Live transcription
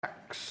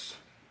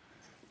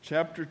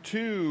chapter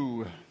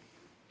 2.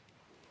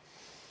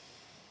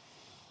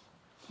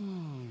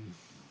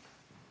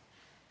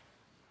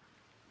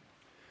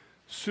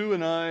 Sue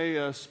and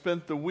I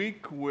spent the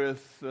week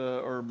with,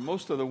 or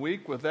most of the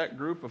week with that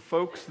group of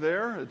folks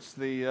there. It's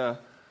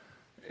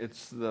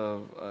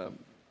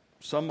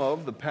some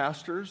of the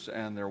pastors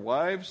and their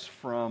wives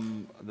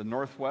from the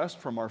Northwest,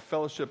 from our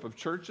fellowship of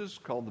churches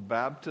called the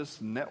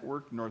Baptist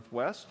Network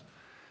Northwest.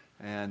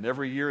 And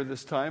every year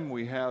this time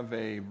we have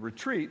a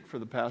retreat for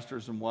the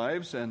pastors and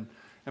wives and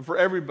for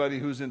everybody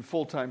who's in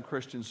full-time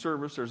Christian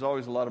service. There's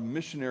always a lot of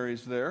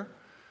missionaries there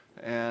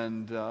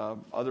and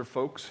other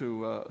folks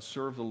who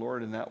serve the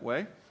Lord in that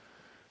way.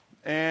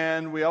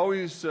 And we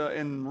always,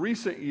 in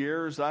recent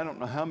years, I don't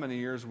know how many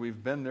years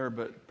we've been there,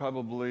 but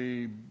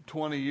probably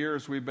 20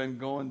 years we've been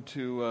going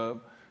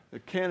to the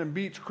Cannon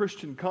Beach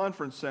Christian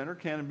Conference Center,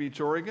 Cannon Beach,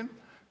 Oregon.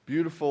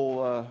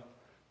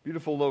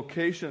 Beautiful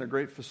location, a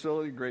great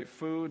facility, great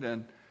food,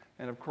 and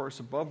of course,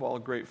 above all,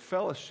 great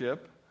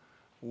fellowship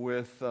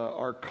with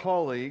our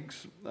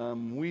colleagues.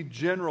 We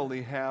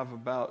generally have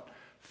about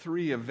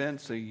 3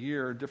 events a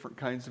year, different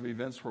kinds of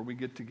events where we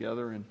get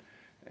together,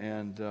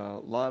 and a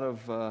lot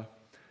of,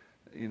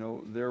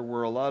 there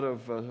were a lot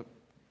of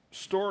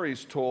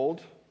stories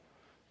told.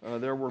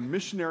 There were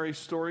missionary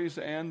stories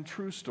and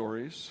true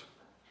stories.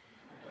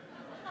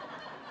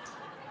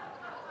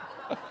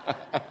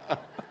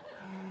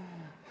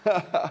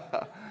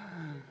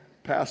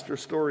 Pastor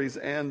stories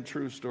and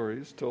true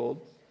stories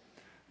told.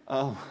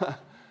 The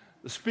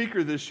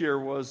speaker this year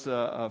was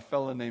a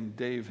fellow named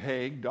Dave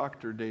Haig,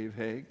 Dr. Dave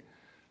Haig,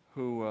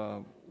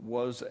 who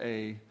was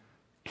a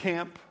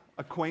camp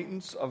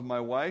acquaintance of my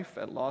wife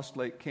at Lost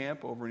Lake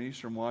Camp over in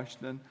Eastern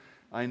Washington.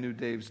 I knew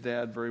Dave's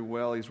dad very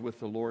well. He's with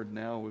the Lord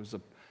now. He was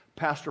a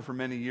pastor for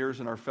many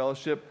years in our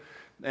fellowship.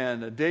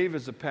 And Dave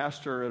is a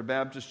pastor at a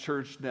Baptist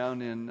church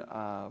down in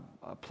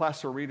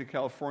Plaza Rita,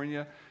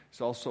 California. He's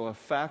also a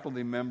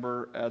faculty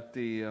member at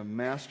the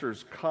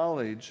Master's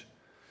College.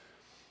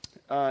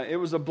 It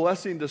was a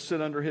blessing to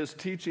sit under his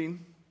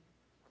teaching.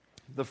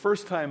 The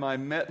first time I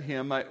met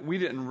him, we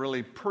didn't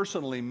really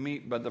personally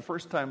meet, but the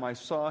first time I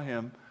saw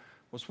him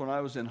was when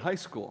I was in high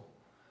school.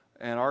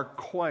 And our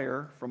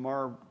choir from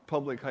our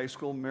public high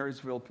school,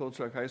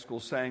 Marysville-Pilchuck High School,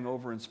 sang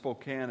over in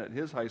Spokane at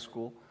his high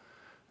school.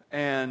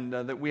 And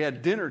that we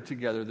had dinner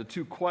together, the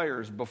 2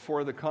 choirs,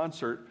 before the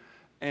concert.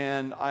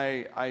 And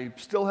I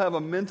still have a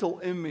mental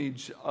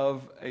image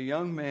of a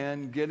young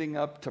man getting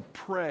up to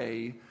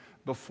pray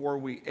before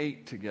we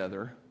ate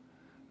together.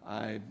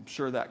 I'm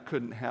sure that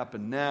couldn't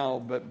happen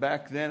now, but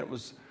back then it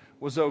was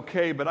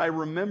okay. But I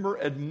remember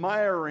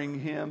admiring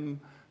him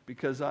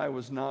because I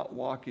was not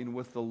walking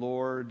with the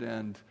Lord,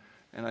 and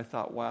I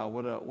thought, wow,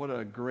 what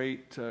a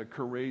great,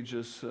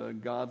 courageous,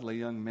 godly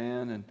young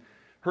man. And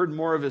heard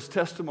more of his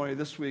testimony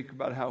this week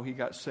about how he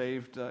got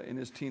saved in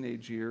his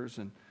teenage years,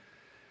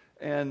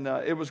 and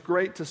it was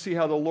great to see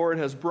how the Lord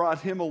has brought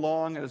him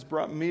along and has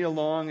brought me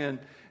along,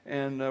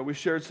 and we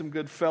shared some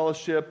good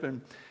fellowship,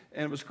 and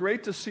it was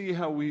great to see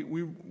how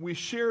we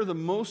share the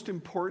most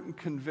important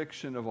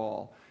conviction of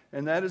all,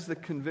 and that is the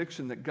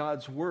conviction that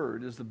God's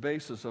Word is the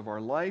basis of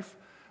our life,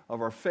 of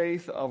our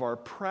faith, of our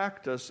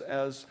practice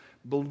as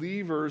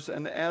believers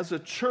and as a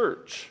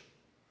church.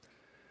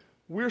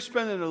 We're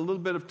spending a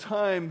little bit of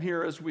time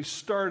here as we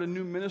start a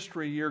new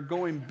ministry year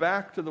going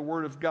back to the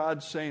Word of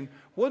God, saying,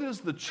 what is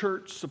the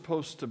church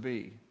supposed to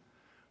be?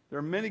 There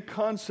are many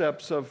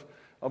concepts of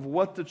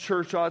what the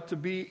church ought to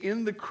be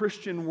in the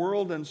Christian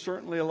world, and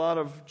certainly a lot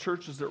of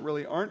churches that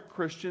really aren't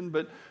Christian,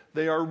 but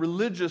they are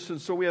religious,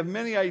 and so we have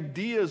many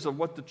ideas of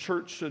what the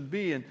church should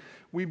be. And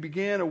we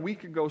began a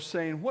week ago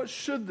saying, what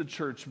should the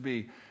church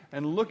be?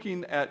 And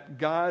looking at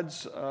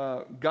God's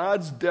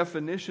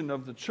definition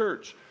of the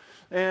church.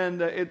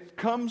 And it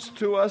comes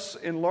to us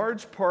in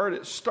large part,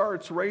 it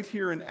starts right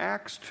here in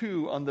Acts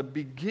 2 on the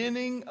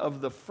beginning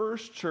of the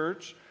first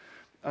church.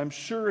 I'm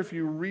sure if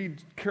you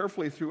read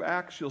carefully through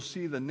Acts, you'll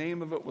see the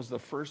name of it was the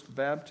First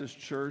Baptist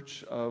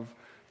Church of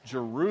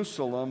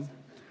Jerusalem.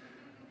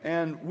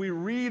 And we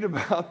read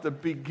about the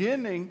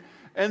beginning,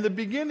 and the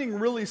beginning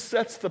really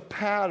sets the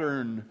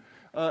pattern.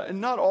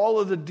 And not all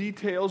of the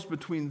details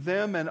between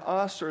them and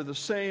us are the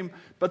same,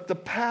 but the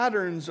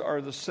patterns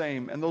are the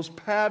same. And those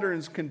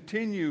patterns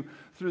continue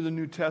through the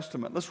New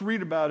Testament. Let's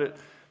read about it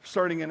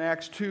starting in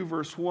Acts 2,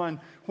 verse 1.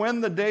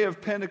 When the day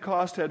of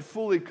Pentecost had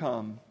fully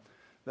come,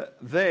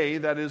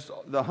 that is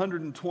the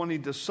 120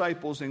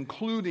 disciples,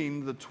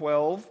 including the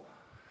 12,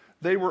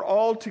 they were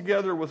all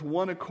together with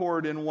one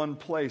accord in one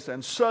place.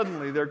 And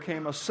suddenly there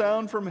came a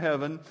sound from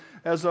heaven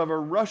as of a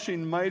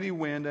rushing mighty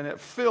wind, and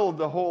it filled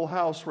the whole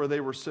house where they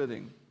were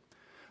sitting.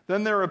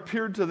 Then there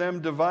appeared to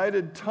them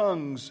divided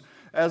tongues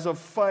as of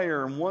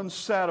fire, and one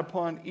sat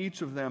upon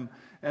each of them.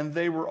 And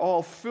they were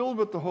all filled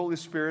with the Holy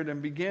Spirit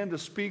and began to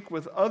speak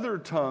with other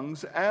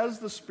tongues as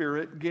the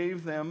Spirit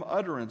gave them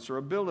utterance or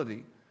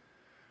ability.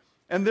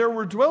 And there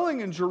were dwelling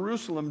in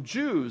Jerusalem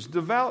Jews,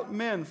 devout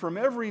men from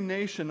every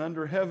nation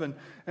under heaven.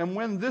 And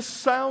when this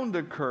sound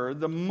occurred,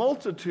 the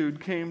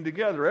multitude came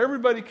together.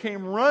 Everybody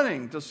came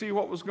running to see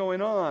what was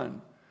going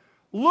on.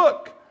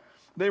 Look,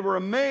 They were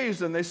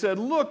amazed, and they said,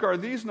 "Look, are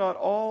these not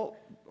all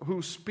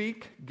who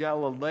speak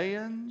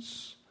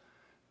Galileans?"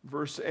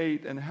 Verse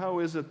 8, "And how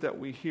is it that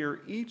we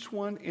hear each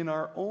one in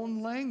our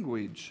own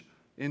language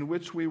in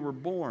which we were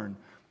born?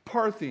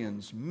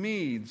 Parthians,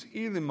 Medes,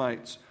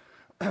 Elamites,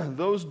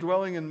 those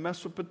dwelling in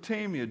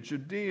Mesopotamia,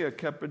 Judea,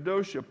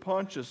 Cappadocia,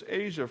 Pontus,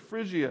 Asia,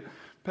 Phrygia,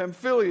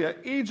 Pamphylia,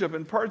 Egypt,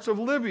 and parts of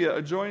Libya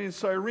adjoining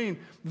Cyrene,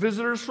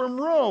 visitors from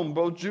Rome,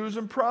 both Jews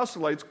and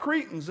proselytes,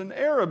 Cretans and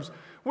Arabs.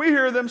 We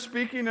hear them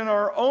speaking in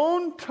our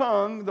own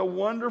tongue the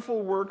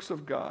wonderful works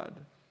of God."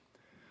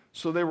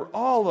 So they were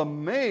all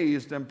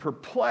amazed and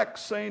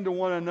perplexed, saying to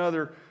one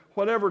another,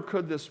 "Whatever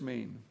could this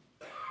mean?"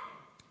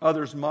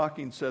 Others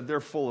mocking said,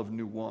 "They're full of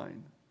new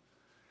wine."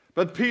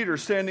 But Peter,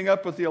 standing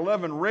up with the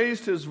 11,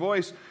 raised his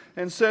voice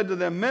and said to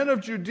them, "Men of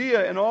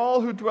Judea and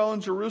all who dwell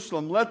in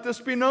Jerusalem, let this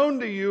be known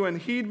to you and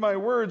heed my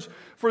words.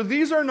 For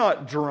these are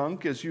not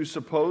drunk, as you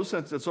suppose,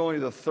 since it's only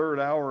the third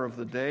hour of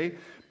the day.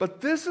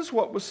 But this is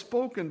what was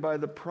spoken by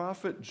the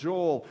prophet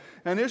Joel.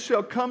 And it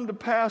shall come to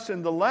pass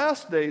in the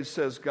last days,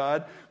 says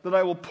God, that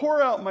I will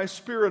pour out my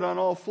spirit on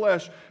all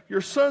flesh.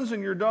 Your sons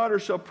and your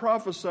daughters shall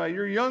prophesy.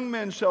 Your young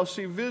men shall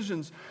see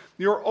visions.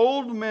 Your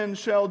old men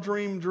shall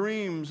dream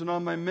dreams. And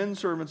on my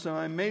menservants and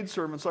my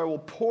maidservants I will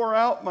pour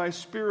out my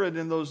spirit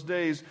in those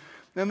days.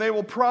 And they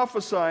will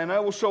prophesy, and I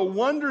will show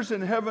wonders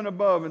in heaven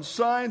above and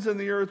signs in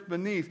the earth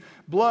beneath,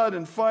 blood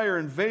and fire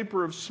and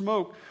vapor of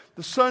smoke.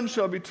 The sun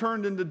shall be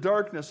turned into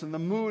darkness and the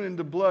moon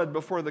into blood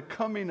before the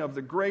coming of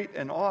the great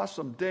and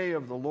awesome day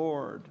of the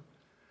Lord.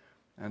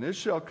 And it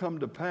shall come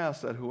to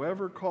pass that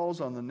whoever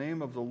calls on the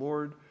name of the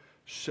Lord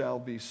shall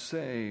be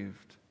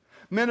saved."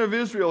 Men of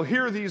Israel,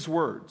 hear these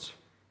words.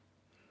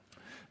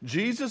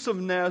 Jesus of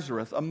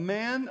Nazareth, a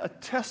man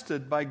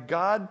attested by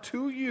God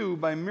to you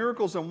by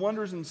miracles and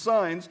wonders and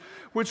signs,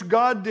 which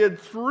God did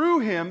through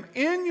him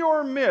in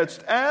your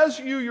midst, as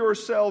you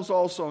yourselves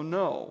also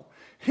know.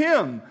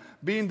 Him,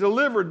 being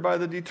delivered by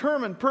the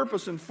determined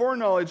purpose and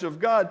foreknowledge of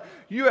God,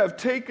 you have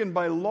taken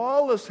by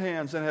lawless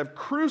hands and have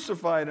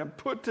crucified and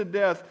put to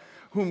death,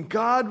 whom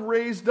God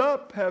raised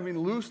up, having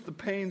loosed the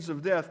pains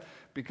of death,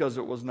 because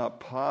it was not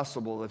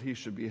possible that he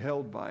should be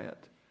held by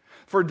it.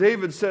 For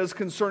David says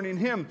concerning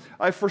him,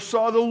 "I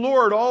foresaw the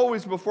Lord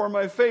always before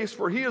my face,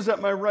 for he is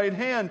at my right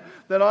hand,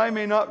 that I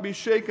may not be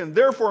shaken.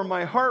 Therefore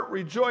my heart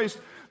rejoiced,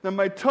 and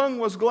my tongue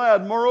was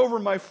glad. Moreover,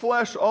 my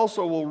flesh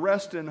also will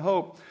rest in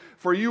hope.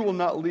 For you will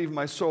not leave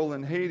my soul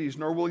in Hades,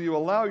 nor will you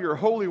allow your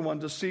Holy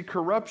One to see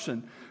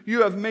corruption.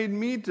 You have made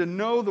me to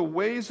know the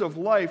ways of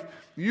life.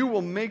 You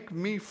will make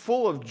me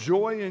full of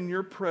joy in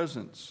your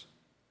presence.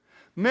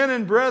 Men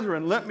and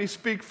brethren, let me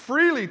speak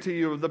freely to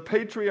you of the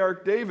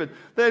patriarch David,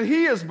 that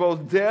he is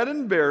both dead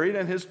and buried,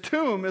 and his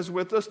tomb is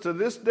with us to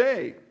this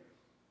day.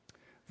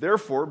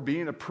 Therefore,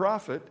 being a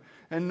prophet,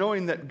 and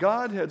knowing that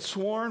God had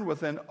sworn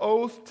with an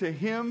oath to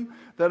him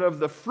that of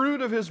the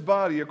fruit of his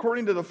body,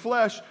 according to the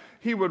flesh,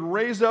 he would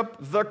raise up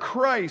the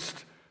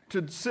Christ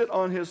to sit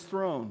on his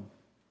throne.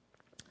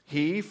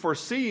 He,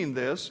 foreseeing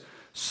this,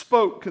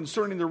 spoke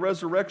concerning the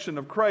resurrection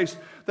of Christ,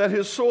 that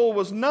his soul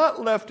was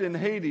not left in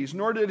Hades,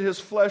 nor did his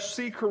flesh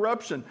see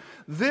corruption.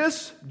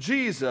 This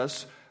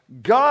Jesus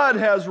God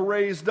has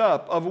raised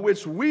up, of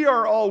which we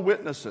are all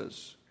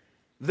witnesses.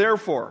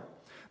 Therefore,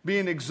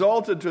 being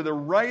exalted to the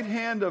right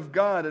hand of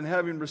God, and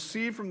having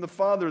received from the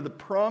Father the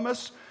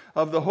promise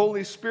of the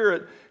Holy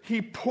Spirit,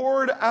 he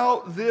poured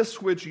out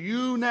this which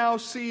you now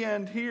see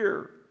and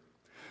hear.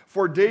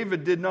 For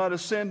David did not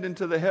ascend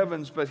into the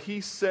heavens, but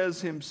he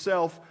says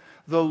himself,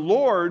 the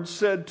Lord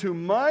said to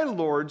my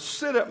Lord,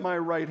 sit at my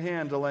right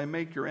hand till I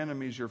make your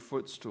enemies your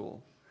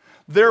footstool.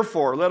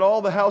 Therefore, let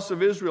all the house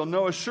of Israel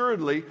know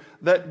assuredly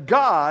that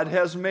God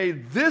has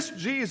made this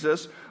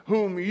Jesus,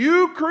 whom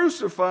you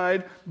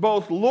crucified,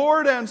 both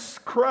Lord and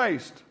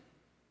Christ.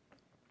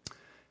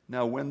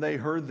 Now when they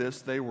heard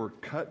this, they were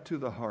cut to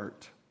the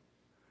heart.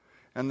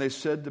 And they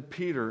said to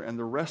Peter and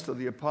the rest of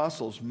the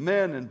apostles,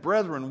 men and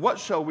brethren, what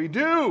shall we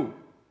do?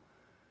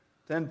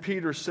 Then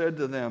Peter said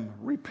to them,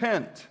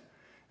 repent,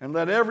 and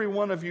let every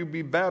one of you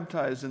be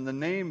baptized in the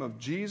name of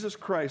Jesus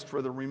Christ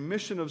for the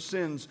remission of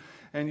sins,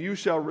 and you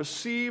shall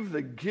receive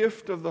the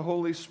gift of the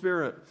Holy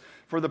Spirit.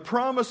 For the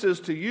promise is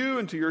to you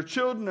and to your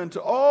children and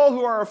to all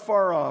who are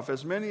afar off,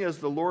 as many as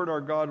the Lord our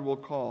God will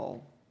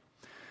call.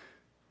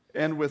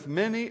 And with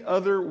many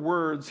other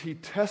words he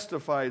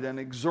testified and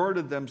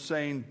exhorted them,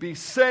 saying, be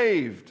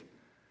saved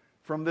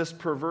from this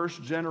perverse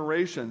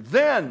generation.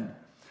 Then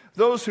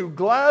those who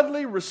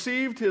gladly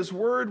received his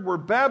word were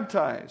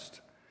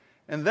baptized.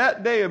 And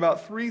that day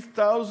about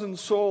 3,000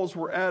 souls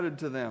were added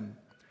to them.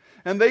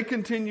 And they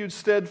continued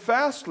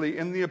steadfastly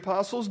in the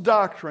apostles'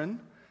 doctrine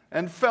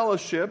and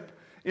fellowship,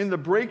 in the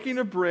breaking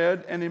of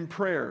bread and in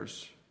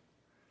prayers.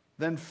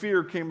 Then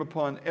fear came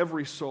upon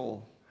every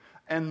soul.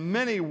 And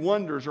many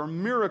wonders or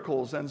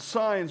miracles and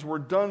signs were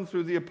done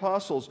through the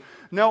apostles.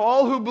 Now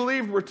all who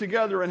believed were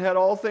together and had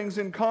all things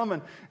in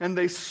common. And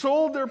they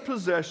sold their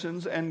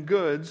possessions and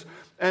goods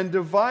and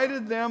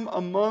divided them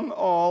among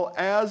all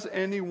as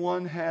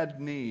anyone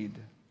had need.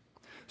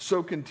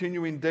 So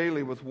continuing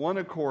daily with one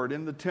accord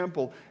in the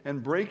temple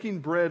and breaking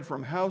bread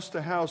from house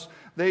to house,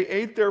 they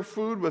ate their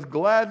food with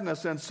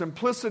gladness and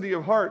simplicity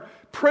of heart,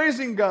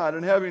 praising God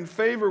and having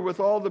favor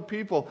with all the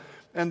people.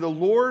 And the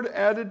Lord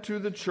added to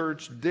the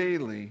church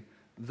daily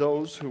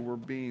those who were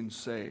being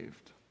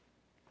saved.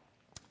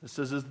 This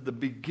is the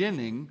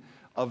beginning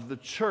of the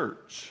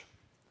church.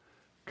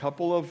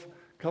 Couple of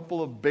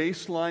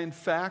baseline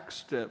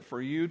facts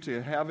for you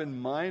to have in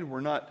mind.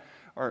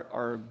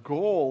 Our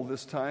goal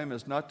this time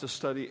is not to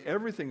study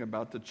everything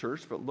about the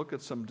church, but look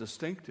at some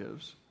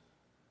distinctives.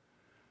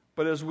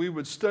 But as we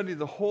would study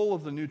the whole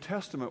of the New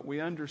Testament, we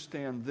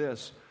understand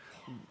this.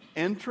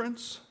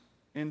 Entrance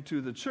into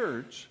the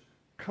church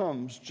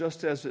comes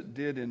just as it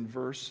did in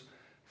verse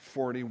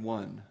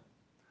 41.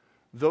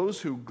 Those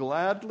who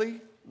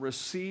gladly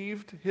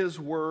received his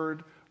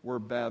word were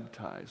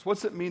baptized.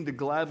 What's it mean to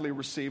gladly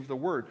receive the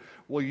word?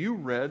 Well,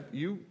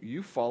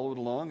 you followed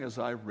along as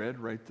I read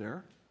right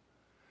there.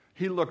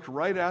 He looked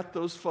right at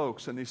those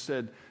folks and he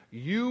said,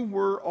 you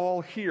were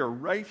all here,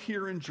 right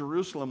here in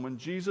Jerusalem when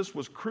Jesus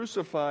was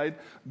crucified,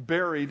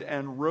 buried,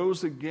 and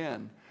rose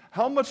again.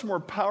 How much more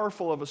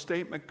powerful of a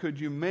statement could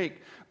you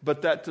make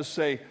but that to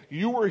say,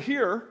 you were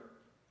here.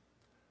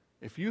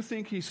 If you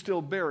think he's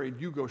still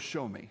buried, you go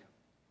show me.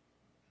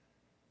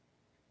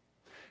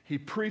 He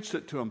preached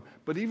it to him,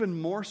 but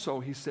even more so,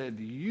 he said,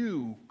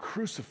 you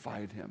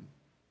crucified him.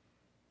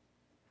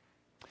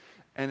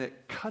 And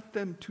it cut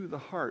them to the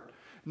heart.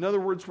 In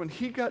other words, when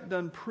he got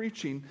done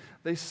preaching,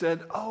 they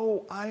said,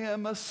 oh, I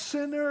am a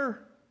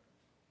sinner.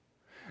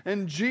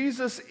 And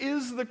Jesus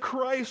is the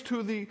Christ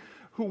who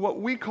what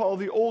we call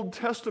the Old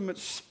Testament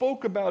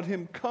spoke about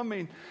him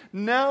coming.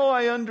 Now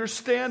I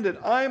understand it.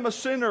 I am a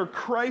sinner.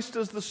 Christ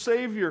is the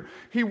Savior.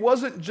 He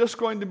wasn't just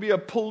going to be a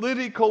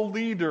political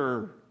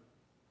leader.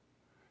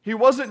 He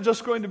wasn't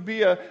just going to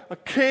be a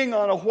king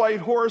on a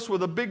white horse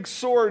with a big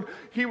sword.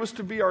 He was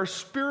to be our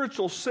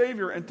spiritual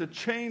Savior and to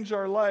change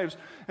our lives.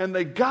 And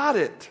they got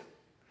it.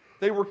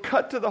 They were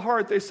cut to the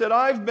heart. They said,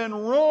 I've been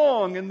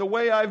wrong in the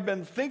way I've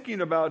been thinking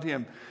about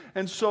him.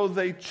 And so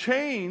they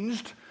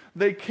changed.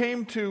 They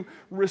came to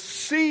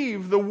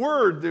receive the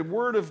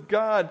Word of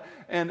God.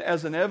 And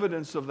as an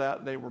evidence of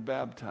that, they were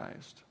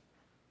baptized.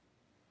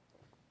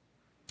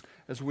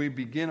 As we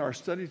begin our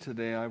study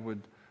today, I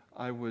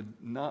would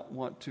not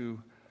want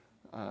to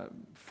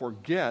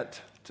forget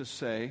to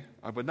say,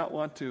 I would not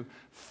want to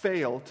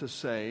fail to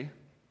say,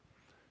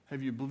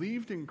 have you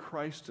believed in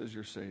Christ as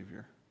your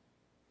Savior?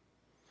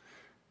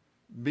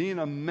 Being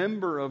a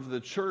member of the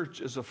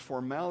church is a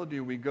formality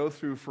we go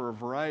through for a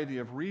variety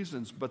of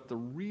reasons, but the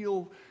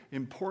real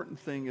important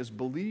thing is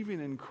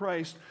believing in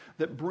Christ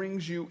that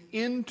brings you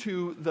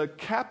into the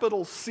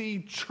capital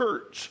C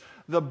church,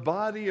 the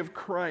body of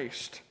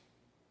Christ.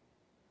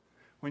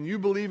 When you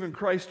believe in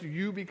Christ,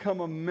 you become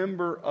a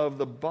member of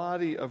the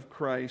body of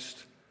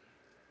Christ.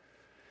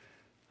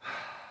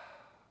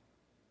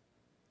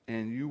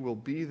 And you will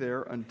be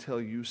there until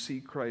you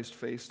see Christ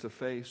face to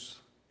face,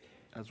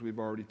 as we've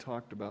already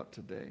talked about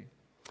today.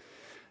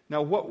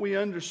 Now, what we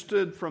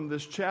understood from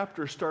this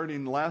chapter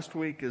starting last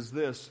week is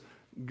this.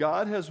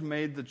 God has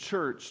made the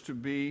church to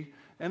be,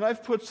 and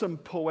I've put some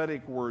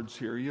poetic words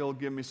here. You'll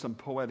give me some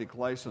poetic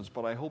license,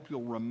 but I hope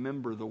you'll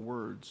remember the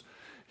words.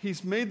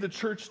 He's made the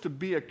church to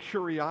be a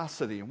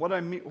curiosity. What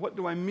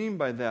do I mean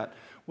by that?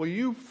 Well,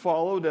 you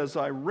followed as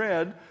I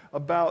read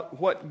about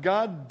what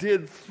God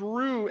did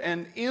through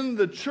and in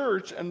the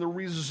church, and the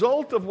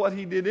result of what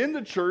he did in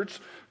the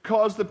church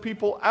caused the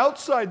people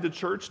outside the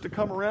church to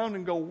come around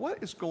and go,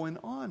 what is going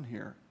on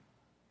here?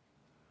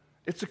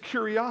 It's a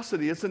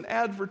curiosity. It's an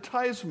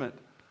advertisement.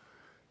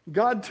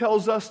 God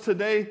tells us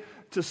today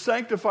to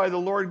sanctify the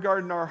Lord God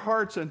in our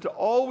hearts and to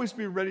always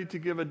be ready to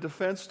give a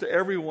defense to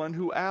everyone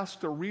who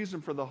asks a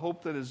reason for the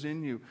hope that is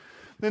in you.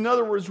 In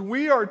other words,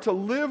 we are to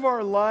live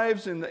our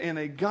lives in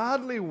a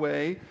godly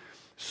way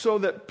so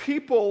that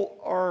people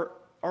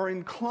are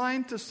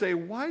inclined to say,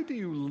 why do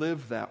you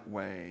live that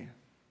way?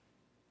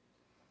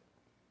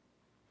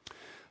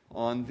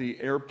 On the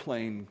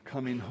airplane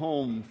coming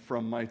home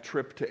from my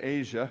trip to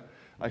Asia,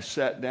 I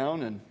sat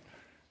down, and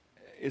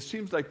it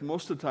seems like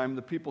most of the time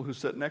the people who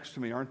sit next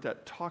to me aren't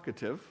that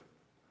talkative,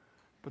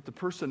 but the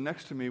person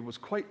next to me was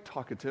quite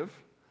talkative,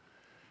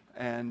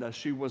 and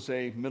she was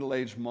a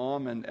middle-aged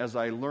mom, and as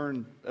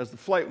the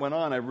flight went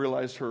on, I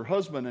realized her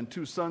husband and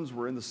 2 sons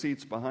were in the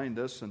seats behind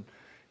us, and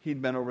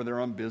he'd been over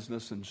there on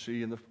business, and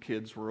she and the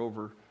kids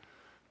were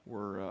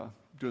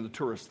doing the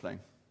tourist thing.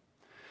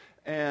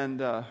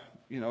 And,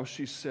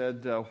 she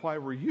said, why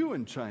were you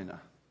in China?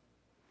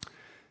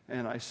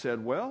 And I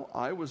said, well,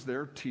 I was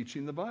there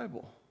teaching the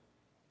Bible.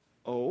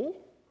 Oh?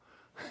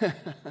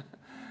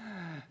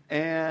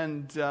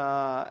 And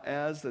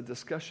as the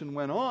discussion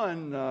went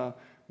on,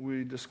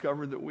 we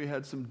discovered that we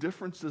had some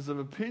differences of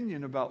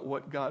opinion about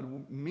what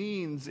God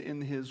means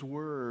in His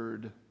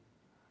Word.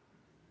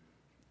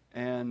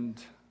 And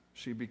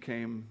she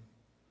became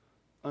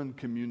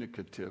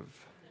uncommunicative.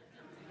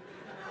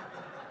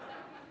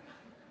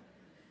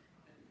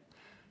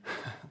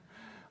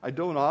 I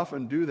don't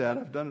often do that.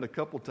 I've done it a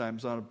couple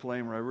times on a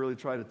plane where I really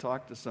try to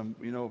talk to some,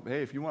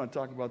 hey, if you want to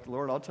talk about the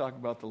Lord, I'll talk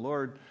about the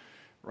Lord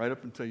right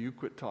up until you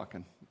quit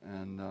talking.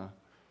 And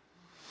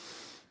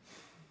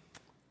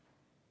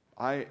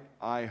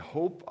I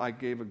hope I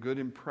gave a good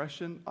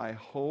impression. I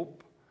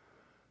hope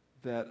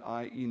that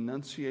I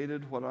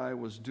enunciated what I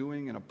was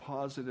doing in a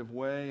positive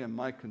way and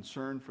my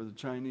concern for the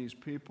Chinese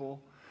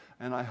people.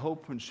 And I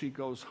hope when she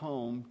goes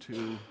home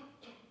to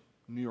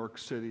New York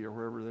City or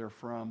wherever they're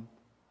from,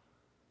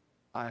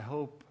 I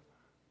hope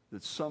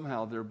that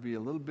somehow there'll be a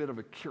little bit of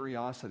a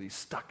curiosity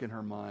stuck in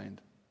her mind.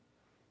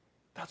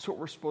 That's what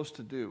we're supposed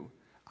to do.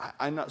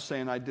 I'm not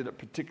saying I did it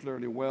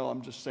particularly well.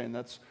 I'm just saying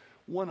that's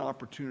one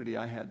opportunity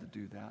I had to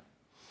do that.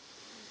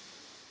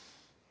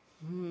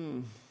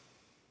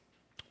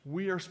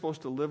 We are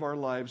supposed to live our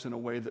lives in a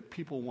way that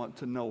people want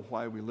to know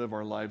why we live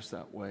our lives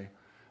that way.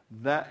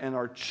 And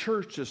our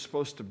church is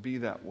supposed to be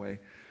that way.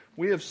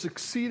 We have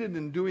succeeded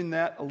in doing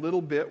that a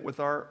little bit with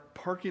our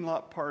parking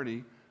lot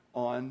party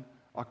on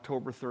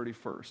October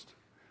 31st.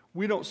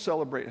 We don't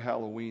celebrate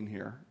Halloween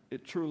here.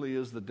 It truly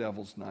is the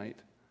devil's night.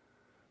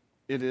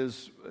 It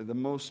is the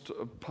most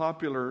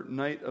popular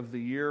night of the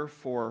year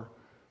for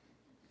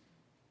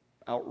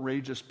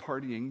outrageous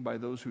partying by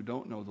those who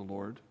don't know the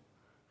Lord.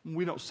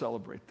 We don't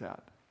celebrate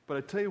that. But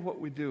I tell you what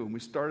we do, and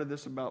we started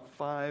this about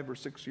 5 or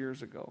 6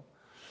 years ago.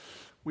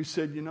 We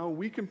said,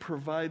 we can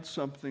provide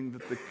something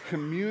that the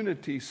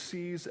community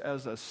sees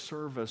as a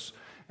service,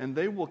 and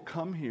they will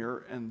come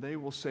here and they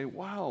will say,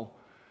 wow,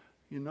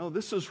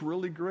 this is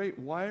really great.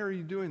 Why are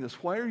you doing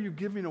this? Why are you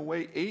giving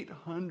away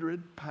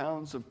 800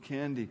 pounds of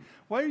candy?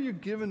 Why are you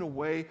giving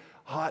away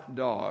hot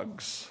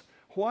dogs?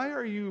 Why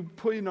are you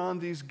putting on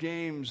these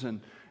games?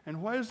 And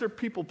why is there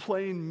people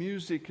playing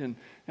music? And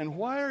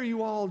why are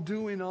you all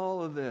doing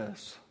all of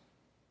this?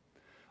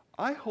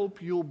 I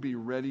hope you'll be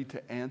ready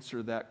to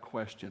answer that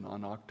question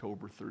on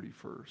October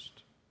 31st.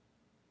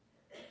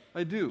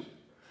 I do.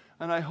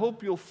 And I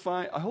hope you'll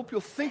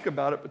think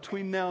about it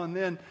between now and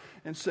then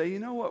and say, you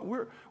know what,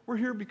 we're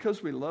here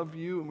because we love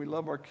you and we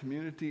love our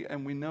community,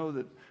 and we know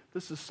that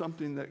this is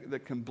something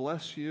that can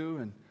bless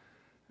you,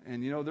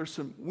 and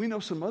we know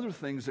some other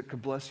things that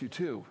could bless you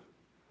too.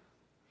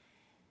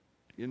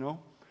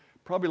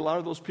 Probably a lot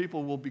of those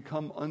people will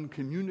become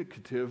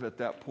uncommunicative at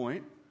that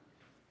point.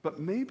 But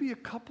maybe a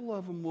couple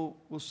of them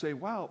will say,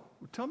 wow,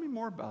 tell me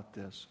more about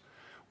this.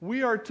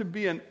 We are to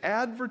be an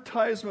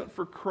advertisement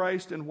for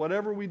Christ in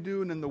whatever we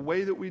do and in the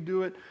way that we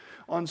do it.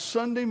 On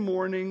Sunday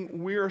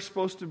morning, we are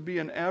supposed to be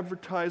an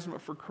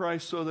advertisement for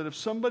Christ so that if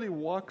somebody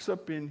walks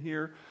up in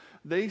here,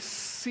 they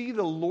see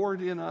the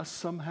Lord in us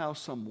somehow,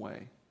 some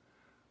way.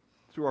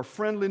 Through our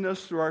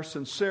friendliness, through our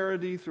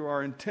sincerity, through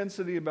our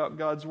intensity about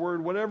God's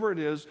Word, whatever it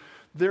is,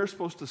 they're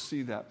supposed to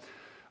see that.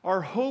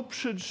 Our hope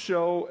should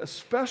show,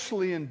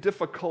 especially in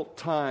difficult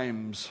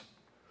times.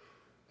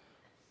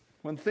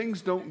 When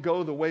things don't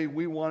go the way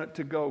we want it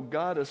to go,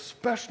 God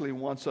especially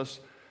wants us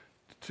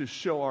to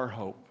show our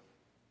hope.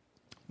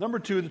 Number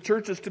 2, the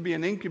church is to be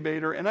an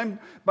incubator. And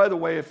by the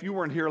way, if you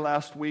weren't here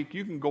last week,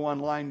 you can go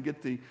online,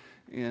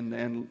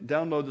 and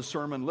download the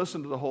sermon,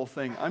 listen to the whole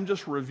thing. I'm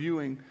just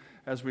reviewing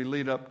as we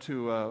lead up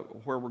to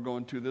where we're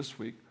going to this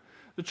week.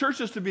 The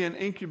church is to be an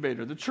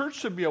incubator. The church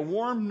should be a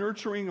warm,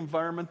 nurturing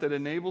environment that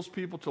enables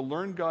people to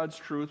learn God's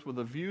truth with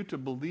a view to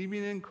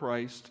believing in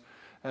Christ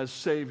as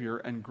Savior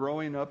and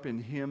growing up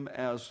in Him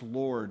as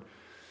Lord.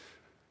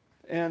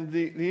 And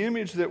the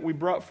image that we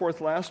brought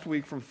forth last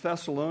week from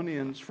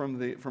Thessalonians,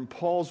 from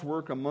Paul's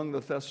work among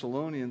the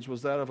Thessalonians,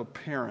 was that of a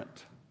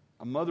parent,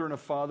 a mother and a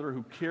father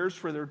who cares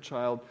for their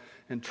child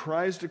and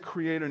tries to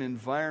create an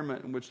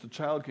environment in which the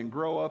child can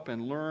grow up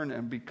and learn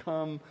and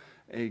become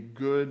a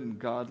good and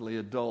godly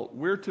adult.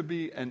 We're to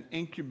be an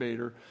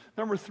incubator.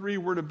 Number 3,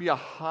 we're to be a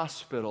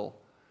hospital.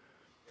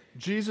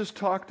 Jesus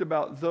talked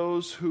about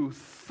those who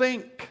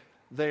think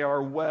they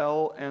are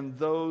well and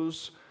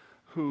those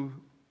who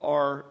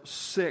are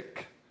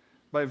sick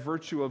by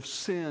virtue of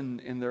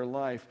sin in their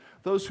life.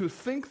 Those who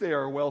think they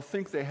are well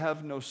think they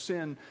have no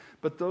sin,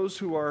 but those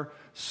who are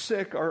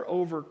sick are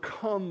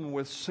overcome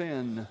with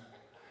sin.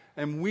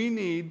 And we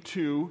need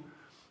to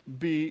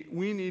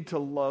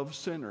love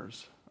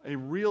sinners. A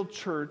real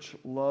church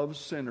loves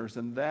sinners,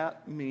 and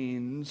that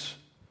means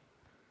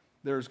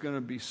there's going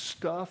to be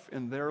stuff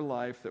in their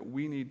life that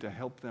we need to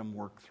help them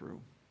work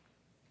through.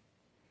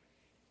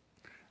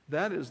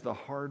 That is the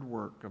hard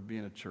work of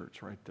being a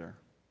church right there.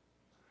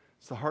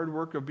 It's the hard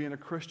work of being a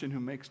Christian who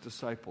makes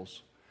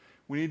disciples.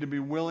 We need to be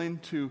willing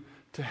to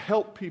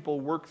help people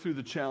work through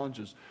the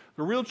challenges.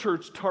 The real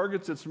church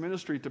targets its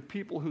ministry to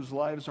people whose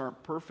lives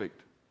aren't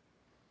perfect.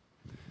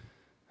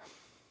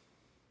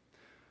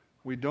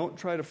 We don't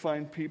try to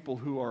find people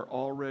who are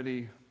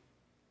already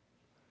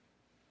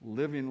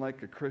living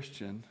like a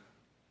Christian.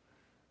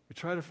 We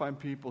try to find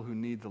people who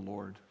need the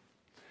Lord.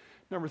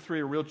 Number 3,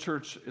 a real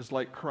church is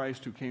like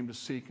Christ, who came to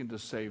seek and to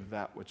save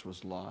that which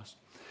was lost.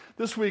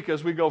 This week,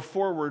 as we go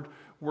forward,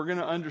 we're going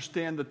to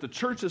understand that the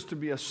church is to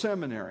be a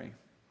seminary.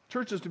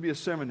 Church is to be a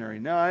seminary.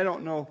 Now, I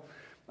don't know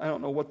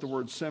what the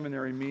word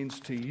seminary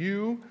means to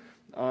you.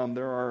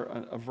 There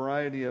are a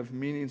variety of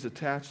meanings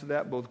attached to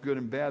that, both good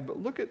and bad.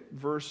 But look at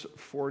verse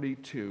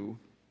 42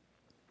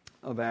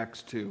 of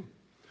Acts 2.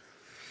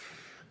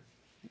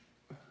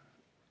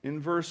 In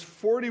verse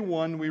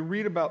 41, we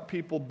read about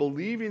people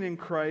believing in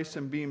Christ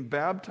and being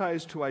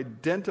baptized to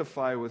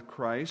identify with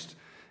Christ.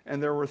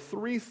 And there were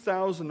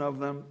 3,000 of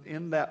them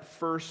in that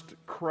first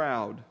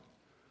crowd.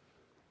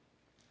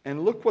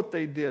 And look what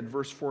they did,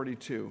 verse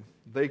 42.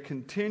 They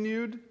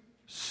continued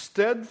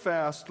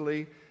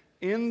steadfastly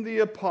in the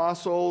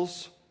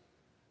apostles'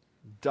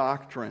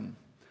 doctrine.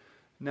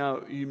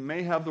 Now, you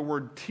may have the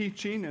word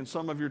teaching in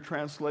some of your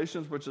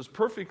translations, which is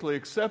perfectly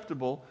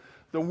acceptable.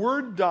 The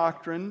word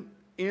doctrine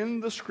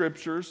in the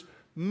Scriptures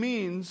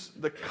means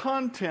the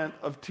content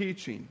of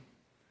teaching.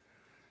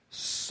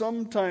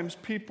 Sometimes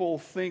people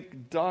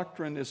think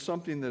doctrine is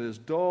something that is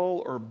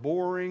dull or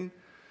boring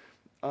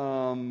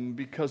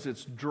because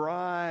it's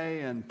dry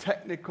and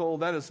technical.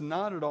 That is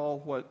not at all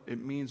what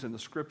it means in the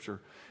Scripture.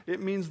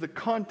 It means the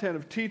content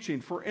of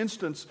teaching. For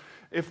instance,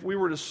 if we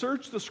were to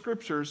search the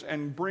Scriptures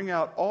and bring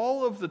out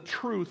all of the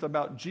truth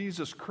about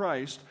Jesus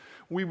Christ,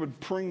 we would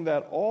bring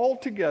that all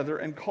together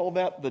and call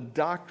that the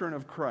doctrine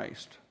of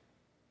Christ.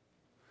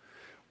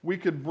 We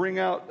could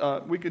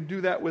we could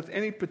do that with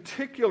any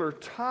particular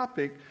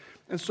topic.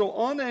 And so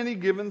on any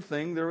given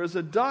thing, there is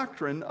a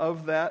doctrine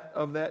of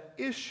that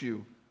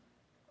issue.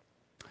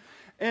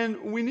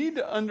 And we need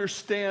to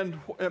understand,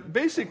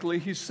 basically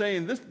he's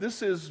saying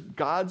this is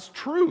God's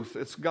truth.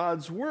 It's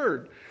God's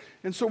word.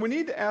 And so we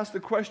need to ask the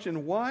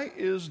question, why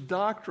is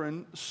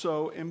doctrine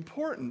so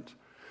important?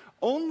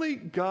 Only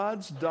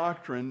God's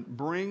doctrine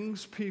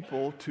brings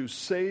people to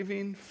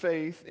saving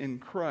faith in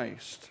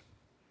Christ.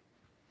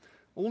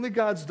 Only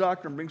God's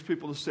doctrine brings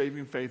people to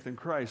saving faith in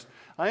Christ.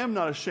 I am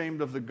not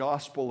ashamed of the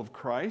gospel of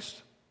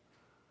Christ,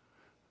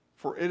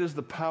 for it is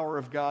the power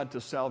of God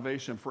to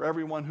salvation for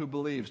everyone who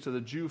believes, to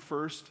the Jew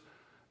first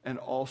and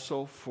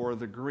also for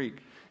the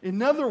Greek.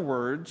 In other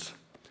words,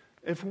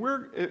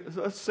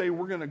 let's say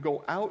we're going to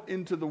go out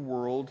into the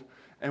world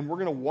and we're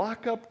going to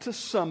walk up to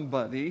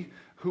somebody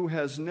who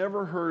has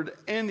never heard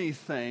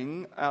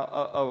anything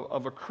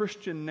of a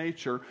Christian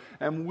nature,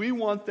 and we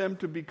want them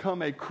to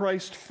become a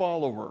Christ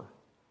follower.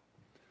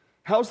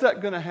 How's that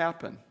going to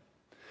happen?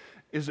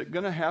 Is it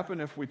going to happen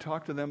if we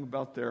talk to them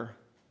about their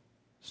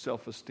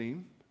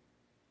self-esteem?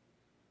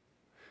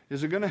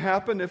 Is it going to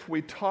happen if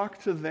we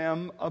talk to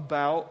them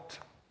about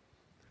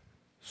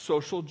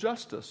social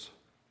justice?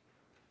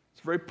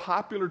 It's a very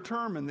popular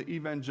term in the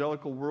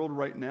evangelical world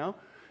right now.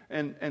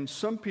 And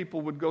some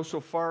people would go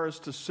so far as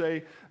to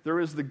say there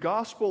is the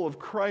gospel of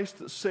Christ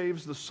that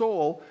saves the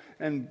soul,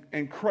 and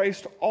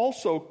Christ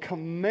also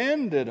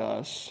commanded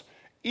us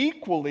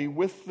equally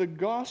with the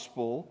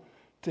gospel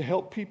to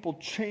help people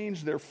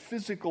change their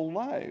physical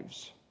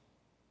lives.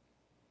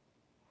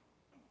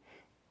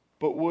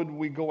 But would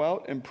we go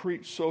out and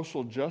preach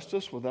social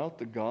justice without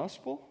the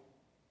gospel?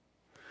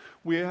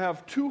 We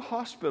have 2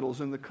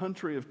 hospitals in the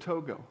country of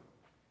Togo.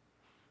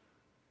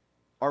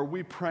 Are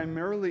we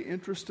primarily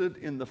interested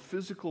in the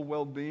physical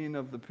well-being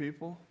of the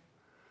people?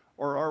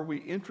 Or are we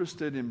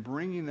interested in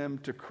bringing them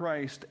to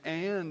Christ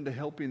and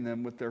helping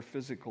them with their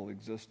physical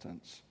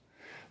existence?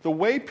 The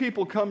way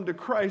people come to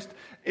Christ,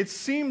 it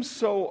seems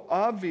so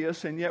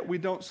obvious, and yet we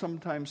don't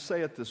sometimes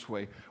say it this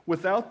way.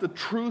 Without the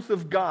truth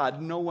of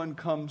God, no one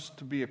comes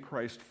to be a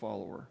Christ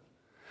follower.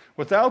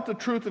 Without the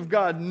truth of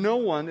God, no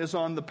one is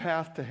on the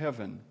path to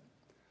heaven.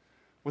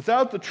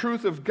 Without the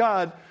truth of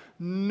God,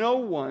 no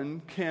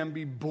one can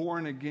be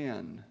born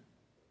again.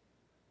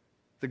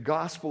 The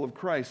gospel of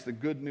Christ, the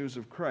good news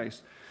of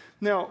Christ.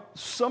 Now,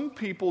 some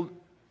people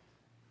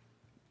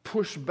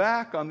push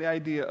back on the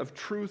idea of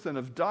truth and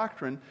of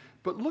doctrine,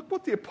 but look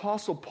what the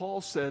Apostle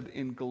Paul said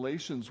in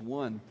Galatians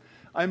 1.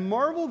 I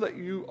marvel that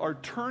you are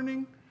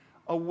turning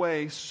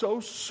away so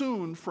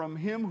soon from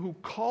him who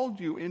called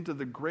you into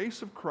the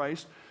grace of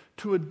Christ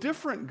to a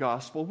different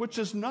gospel, which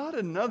is not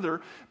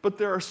another, but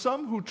there are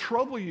some who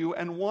trouble you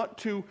and want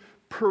to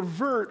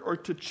pervert or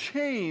to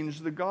change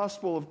the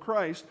gospel of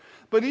Christ.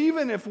 But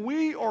even if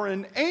we or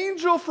an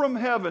angel from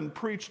heaven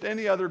preached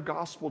any other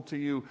gospel to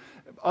you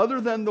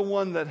other than the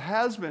one that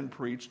has been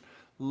preached,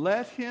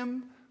 let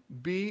him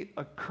be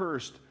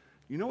accursed.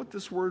 You know what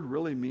this word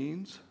really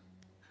means?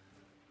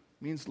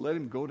 It means let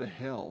him go to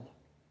hell.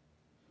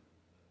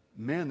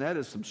 Man, that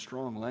is some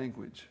strong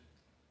language.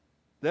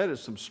 That is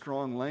some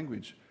strong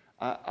language.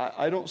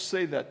 I don't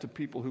say that to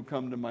people who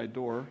come to my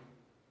door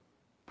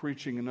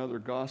preaching another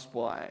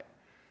gospel.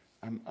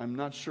 I'm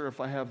not sure if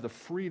I have the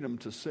freedom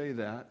to say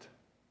that.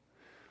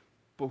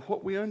 But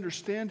what we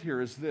understand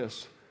here is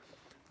this.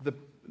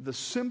 The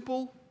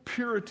simple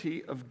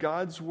purity of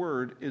God's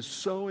word is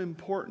so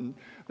important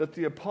that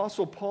the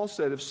Apostle Paul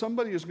said if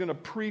somebody is going to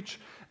preach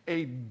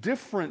a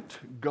different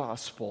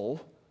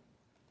gospel,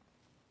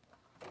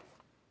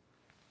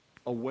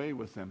 away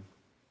with them.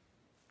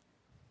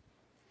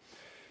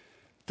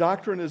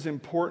 Doctrine is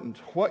important.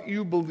 What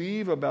you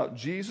believe about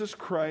Jesus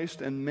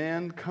Christ and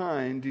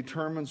mankind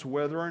determines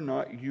whether or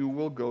not you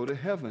will go to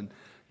heaven.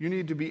 You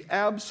need to be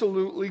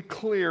absolutely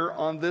clear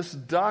on this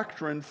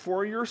doctrine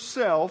for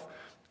yourself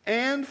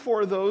and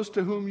for those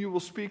to whom you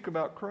will speak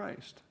about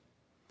Christ.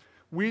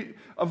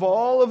 Of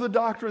all of the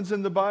doctrines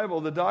in the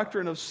Bible, the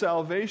doctrine of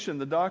salvation,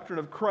 the doctrine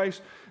of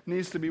Christ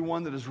needs to be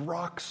one that is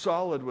rock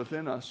solid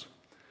within us.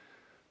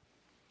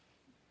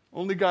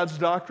 Only God's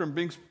doctrine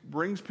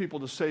brings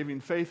people to saving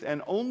faith,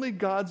 and only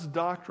God's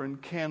doctrine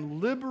can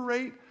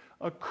liberate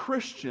a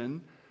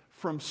Christian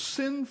from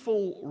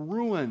sinful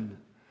ruin.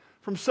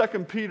 From 2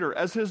 Peter,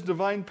 as His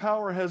divine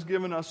power has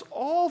given us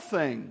all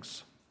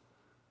things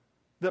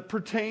that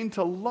pertain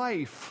to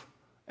life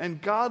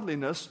and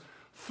godliness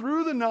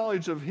through the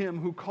knowledge of Him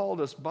who called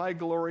us by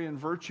glory and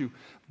virtue,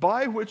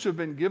 by which have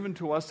been given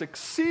to us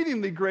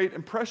exceedingly great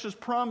and precious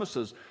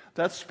promises.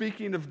 That's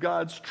speaking of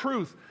God's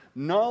truth.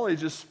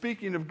 Knowledge is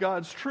speaking of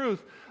God's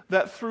truth,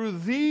 that through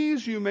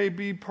these you may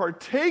be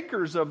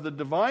partakers of the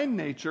divine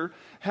nature,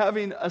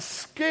 having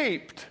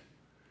escaped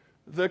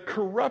the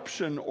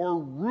corruption or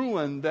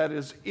ruin that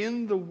is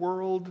in the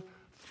world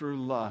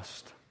through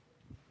lust,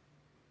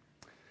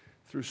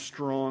 through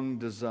strong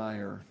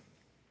desire.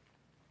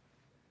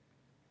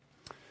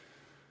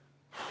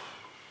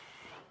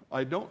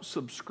 I don't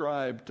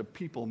subscribe to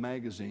People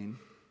magazine,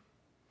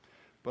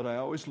 but I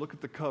always look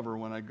at the cover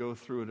when I go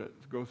through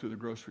the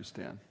grocery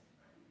stand.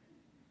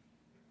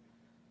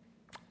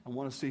 I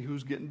want to see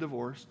who's getting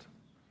divorced.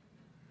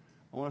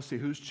 I want to see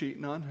who's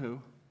cheating on who.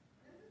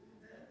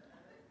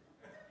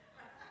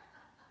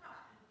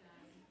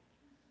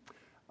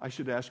 I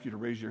should ask you to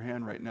raise your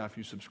hand right now if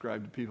you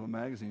subscribe to People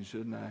magazine,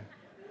 shouldn't I?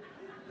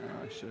 No,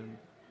 I shouldn't.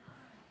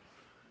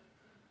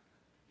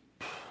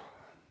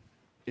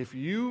 If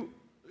you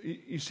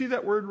see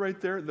that word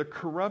right there? The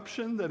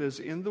corruption that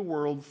is in the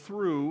world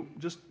through,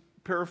 just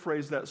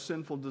paraphrase that,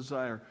 sinful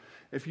desire.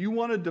 If you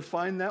want to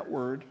define that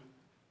word,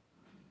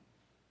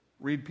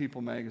 read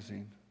People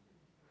magazine.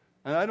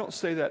 And I don't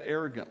say that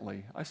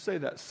arrogantly. I say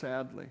that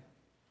sadly.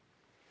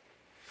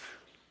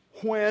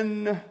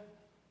 When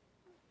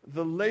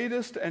the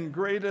latest and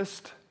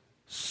greatest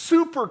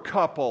super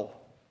couple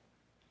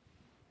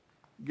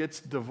gets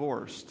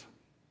divorced,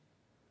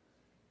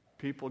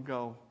 people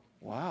go,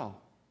 wow,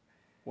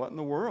 what in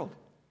the world?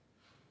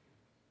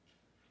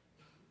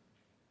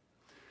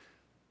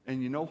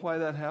 And you know why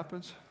that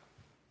happens?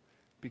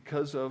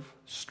 Because of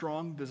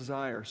strong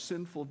desire,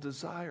 sinful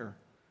desire.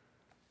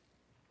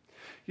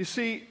 You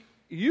see,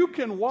 you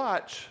can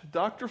watch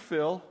Dr.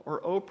 Phil or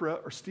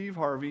Oprah or Steve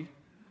Harvey.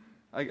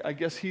 I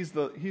guess he's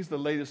the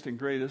latest and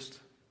greatest.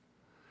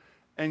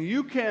 And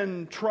you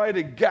can try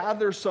to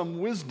gather some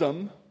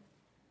wisdom,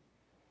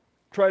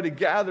 try to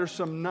gather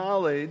some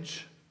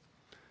knowledge,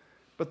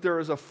 but there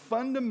is a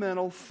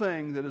fundamental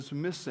thing that is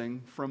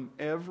missing from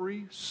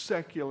every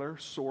secular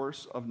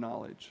source of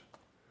knowledge,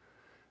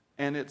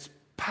 and it's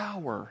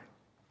power.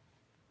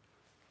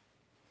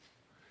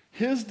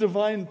 His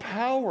divine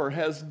power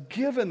has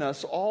given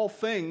us all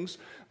things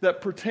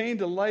that pertain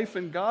to life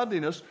and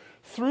godliness.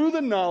 Through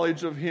the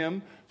knowledge of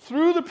Him,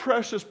 through the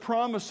precious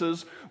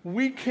promises,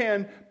 we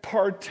can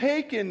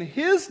partake in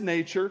His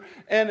nature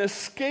and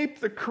escape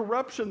the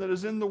corruption that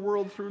is in the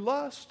world through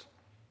lust.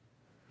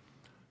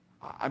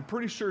 I'm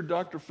pretty sure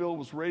Dr. Phil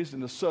was raised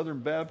in a Southern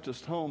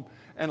Baptist home,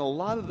 and a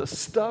lot of the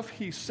stuff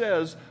he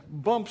says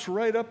bumps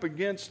right up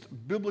against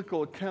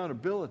biblical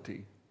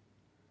accountability.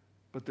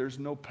 But there's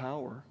no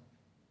power,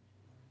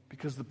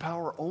 because the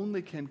power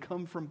only can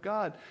come from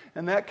God,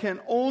 and that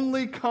can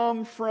only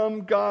come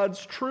from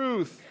God's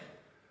truth.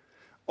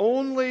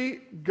 Only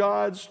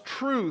God's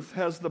truth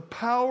has the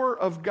power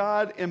of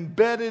God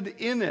embedded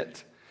in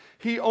it.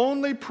 He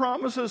only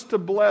promises to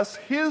bless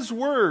His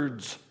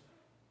words.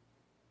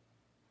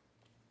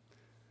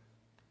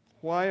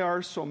 Why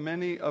are so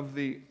many of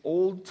the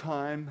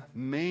old-time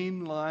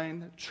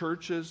mainline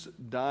churches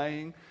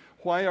dying?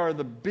 Why are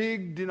the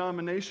big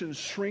denominations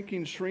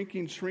shrinking?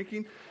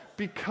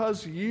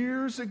 Because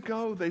years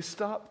ago they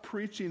stopped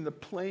preaching the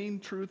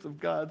plain truth of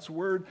God's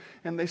Word,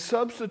 and they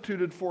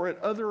substituted for it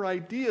other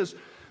ideas.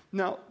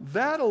 Now,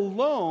 that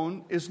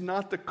alone is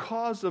not the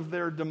cause of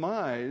their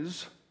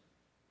demise.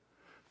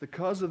 The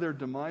cause of their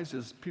demise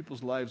is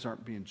people's lives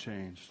aren't being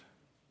changed.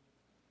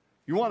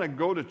 You want to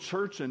go to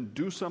church and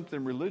do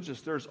something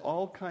religious, there's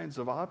all kinds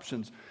of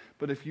options.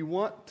 But if you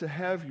want to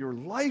have your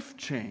life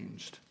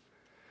changed,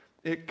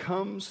 it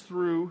comes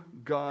through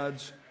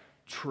God's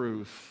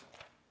truth.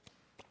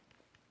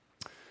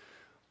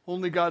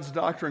 Only God's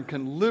doctrine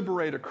can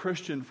liberate a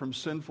Christian from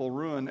sinful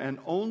ruin, and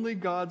only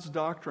God's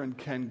doctrine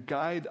can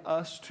guide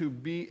us to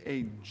be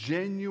a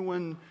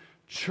genuine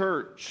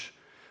church.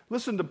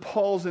 Listen to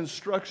Paul's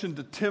instruction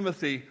to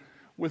Timothy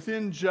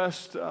within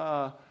just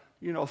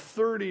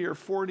 30 or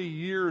 40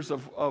 years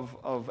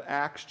of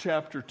Acts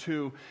chapter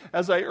 2.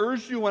 As I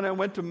urged you when I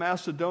went to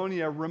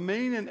Macedonia,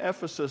 remain in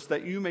Ephesus,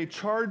 that you may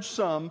charge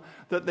some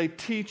that they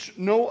teach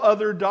no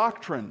other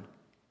doctrine,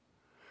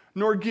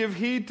 nor give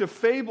heed to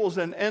fables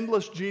and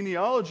endless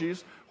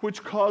genealogies,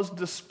 which cause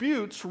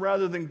disputes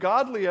rather than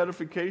godly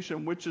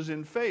edification, which is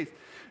in faith.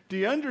 Do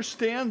you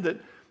understand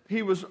that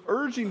he was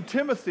urging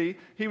Timothy.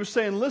 He was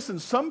saying, listen,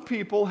 some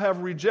people have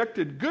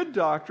rejected good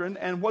doctrine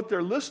and what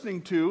they're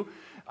listening to.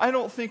 I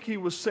don't think he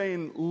was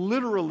saying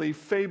literally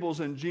fables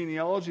and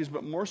genealogies,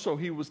 but more so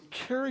he was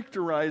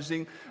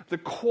characterizing the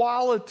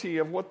quality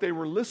of what they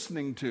were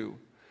listening to.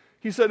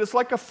 He said it's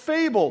like a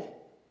fable.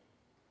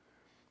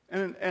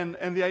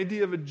 And the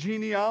idea of a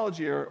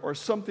genealogy or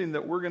something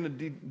that we're going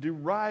to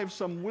derive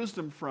some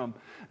wisdom from.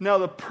 Now,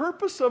 the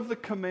purpose of the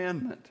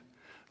commandment,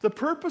 the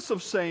purpose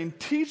of saying,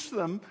 teach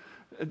them,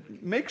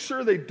 make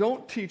sure they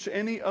don't teach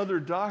any other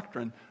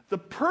doctrine, the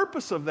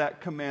purpose of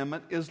that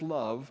commandment is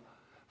love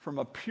from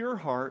a pure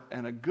heart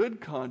and a good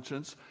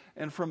conscience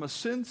and from a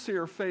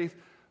sincere faith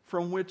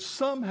from which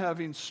some,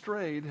 having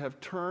strayed, have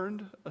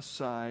turned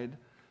aside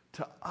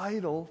to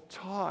idle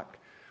talk.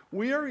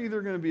 We are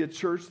either going to be a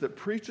church that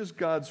preaches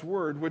God's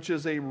word, which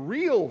is a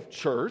real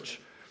church,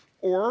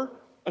 or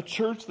a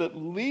church that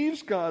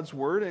leaves God's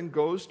word and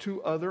goes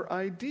to other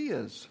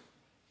ideas.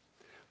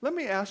 Let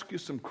me ask you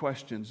some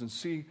questions and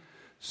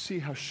see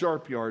how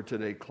sharp you are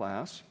today,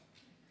 class.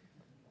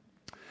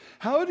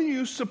 How do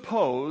you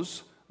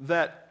suppose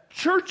that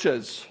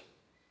churches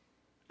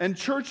and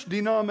church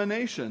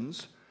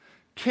denominations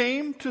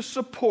came to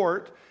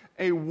support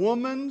a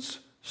woman's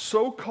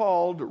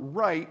so-called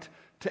right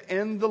to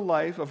end the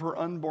life of her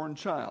unborn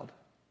child?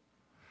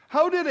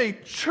 How did a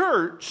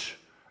church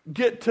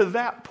get to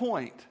that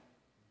point?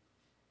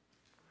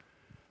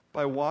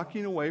 By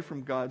walking away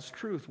from God's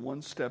truth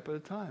one step at a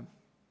time.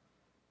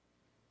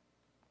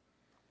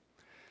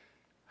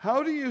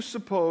 How do you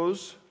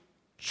suppose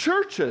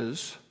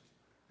churches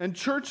and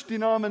church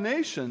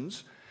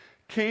denominations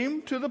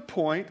came to the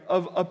point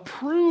of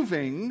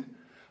approving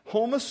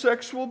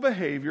homosexual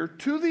behavior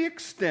to the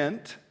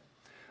extent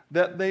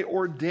that they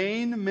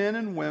ordain men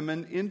and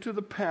women into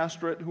the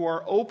pastorate who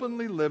are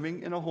openly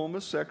living in a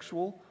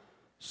homosexual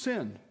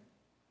sin?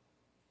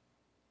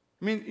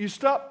 I mean, you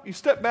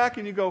step back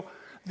and you go,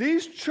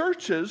 these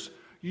churches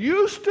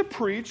used to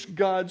preach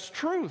God's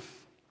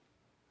truth.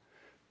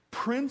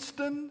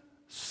 Princeton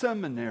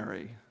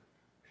Seminary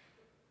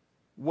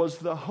was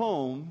the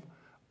home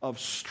of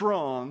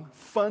strong,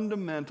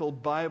 fundamental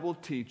Bible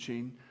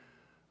teaching.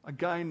 A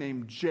guy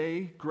named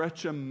J.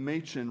 Gresham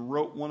Machen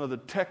wrote one of the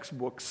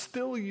textbooks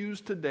still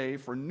used today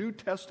for New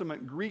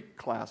Testament Greek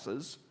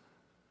classes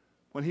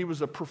when he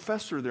was a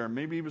professor there.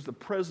 Maybe he was the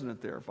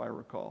president there, if I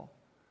recall.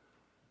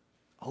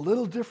 A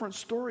little different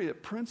story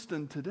at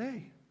Princeton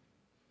today.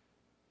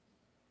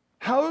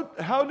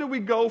 How do we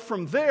go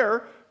from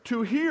there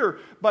to here?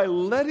 By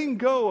letting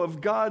go of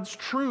God's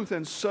truth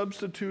and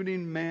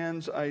substituting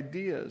man's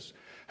ideas.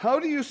 How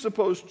do you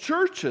suppose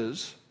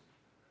churches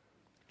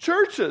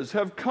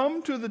have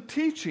come to the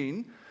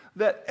teaching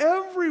that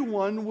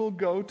everyone will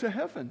go to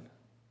heaven?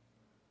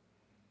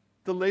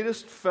 The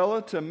latest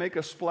fella to make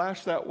a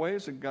splash that way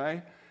is a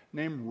guy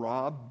named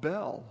Rob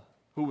Bell,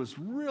 who was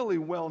really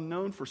well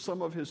known for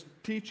some of his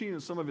teaching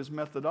and some of his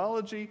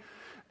methodology.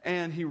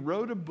 And he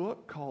wrote a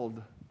book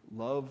called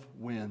Love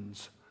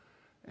Wins.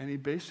 And he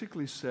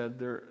basically said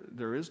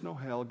there is no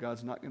hell.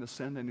 God's not going to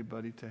send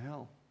anybody to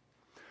hell.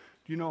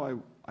 Do you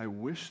know, I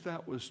wish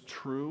that was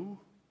true.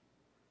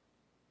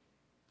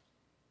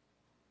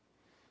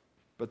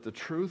 But the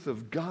truth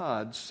of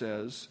God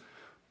says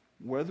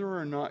whether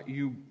or not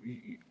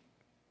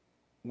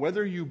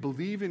whether you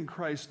believe in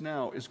Christ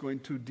now is going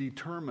to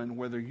determine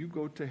whether you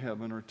go to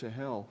heaven or to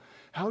hell.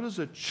 How does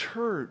a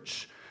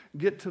church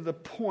get to the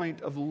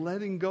point of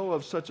letting go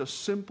of such a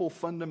simple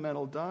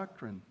fundamental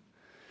doctrine?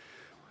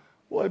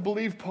 Well, I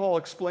believe Paul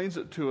explains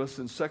it to us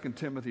in 2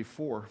 Timothy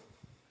 4.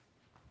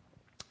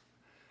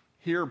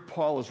 Here,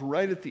 Paul is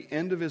right at the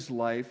end of his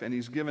life, and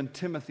he's given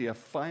Timothy a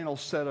final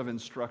set of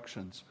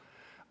instructions.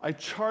 I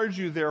charge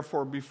you,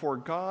 therefore, before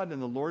God and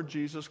the Lord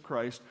Jesus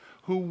Christ,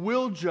 who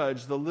will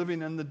judge the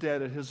living and the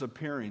dead at his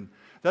appearing.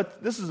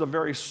 This is a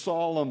very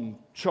solemn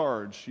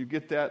charge. You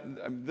get that?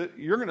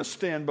 You're going to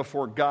stand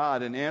before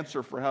God and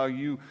answer for how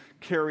you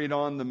carried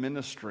on the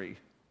ministry.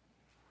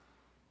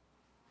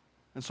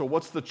 And so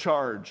what's the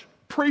charge?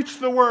 Preach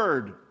the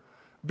word.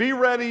 Be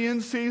ready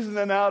in season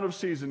and out of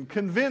season.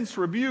 Convince,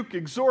 rebuke,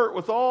 exhort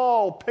with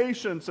all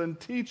patience and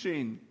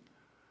teaching.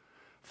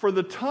 For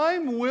the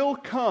time will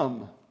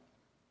come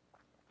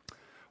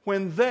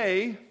when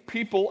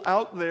people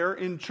out there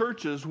in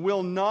churches,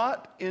 will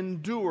not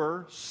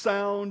endure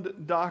sound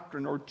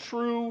doctrine or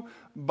true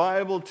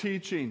Bible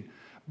teaching,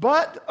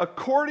 but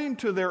according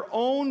to their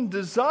own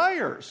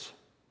desires.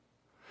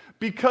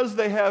 Because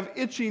they have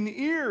itching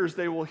ears,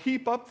 they will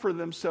heap up for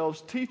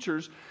themselves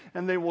teachers,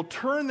 and they will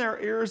turn their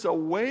ears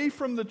away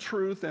from the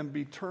truth and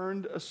be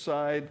turned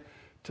aside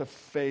to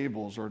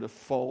fables or to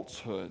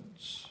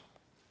falsehoods.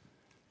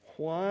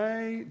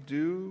 Why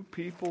do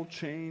people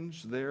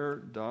change their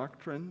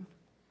doctrine?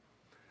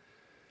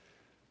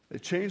 They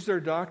change their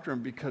doctrine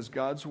because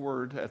God's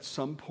word at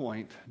some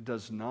point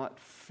does not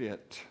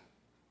fit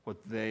what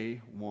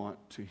they want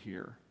to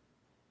hear.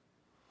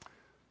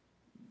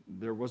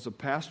 There was a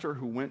pastor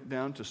who went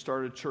down to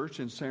start a church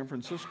in San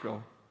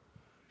Francisco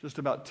just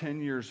about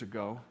 10 years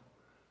ago.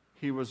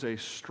 He was a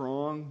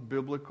strong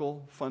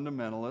biblical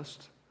fundamentalist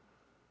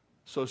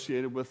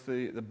associated with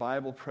the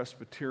Bible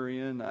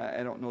Presbyterian.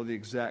 I don't know the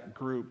exact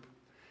group.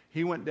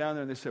 He went down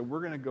there and they said, we're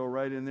going to go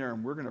right in there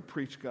and we're going to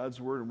preach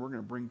God's word and we're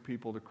going to bring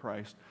people to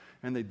Christ.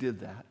 And they did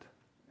that.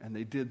 And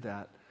they did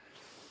that.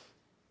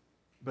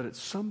 But at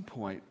some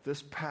point,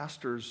 this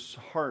pastor's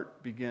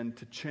heart began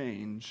to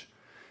change.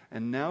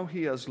 And now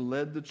he has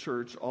led the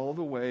church all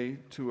the way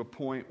to a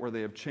point where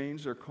they have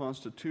changed their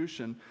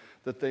constitution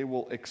that they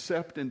will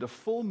accept into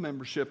full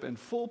membership and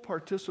full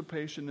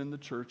participation in the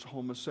church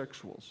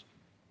homosexuals.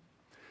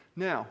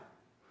 Now,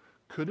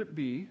 could it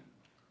be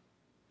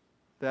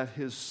that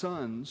his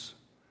sons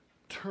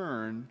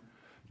turn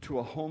to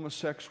a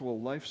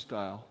homosexual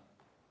lifestyle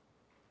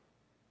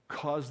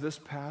caused this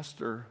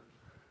pastor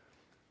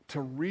to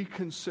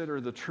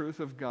reconsider the truth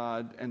of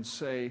God and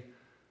say,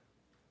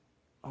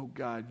 oh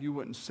God, you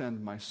wouldn't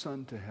send my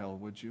son to hell,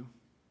 would you?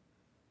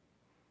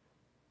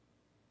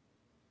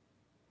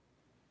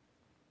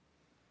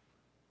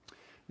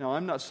 Now,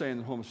 I'm not saying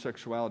that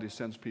homosexuality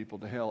sends people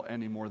to hell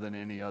any more than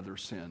any other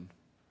sin.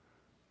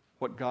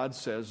 What God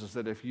says is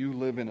that if you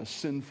live in a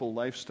sinful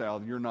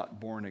lifestyle, you're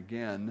not born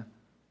again.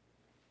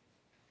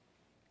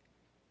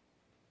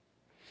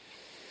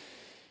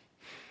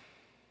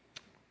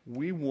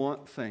 We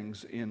want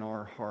things in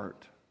our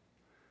heart.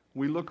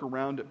 We look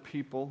around at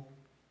people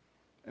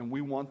and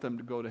we want them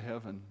to go to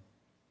heaven.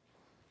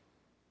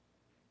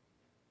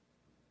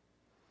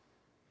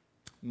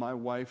 My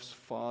wife's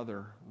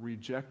father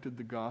rejected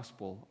the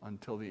gospel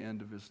until the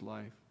end of his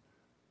life.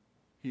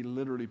 He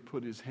literally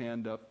put his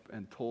hand up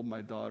and told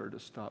my daughter to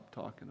stop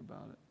talking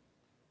about it.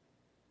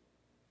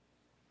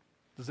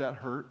 Does that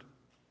hurt?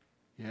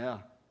 Yeah.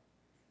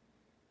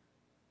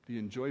 Do you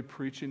enjoy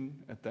preaching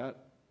at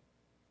that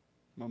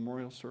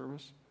memorial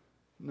service?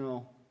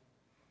 No.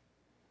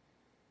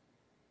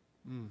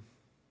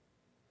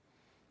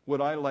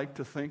 Would I like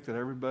to think that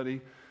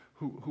everybody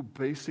who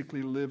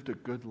basically lived a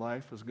good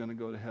life is going to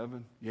go to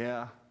heaven?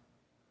 Yeah.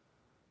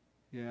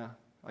 Yeah.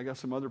 I got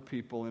some other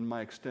people in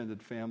my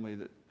extended family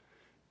that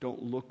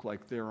don't look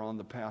like they're on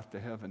the path to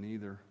heaven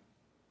either.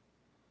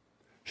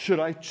 Should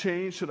I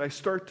change? Should I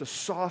start to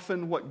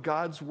soften what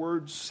God's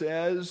word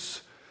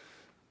says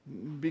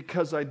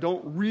because I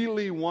don't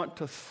really want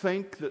to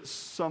think that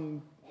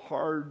some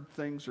hard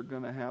things are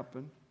going to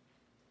happen?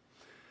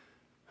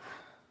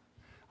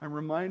 I'm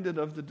reminded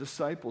of the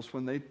disciples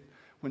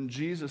when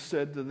Jesus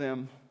said to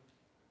them,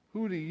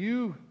 who do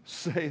you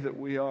say that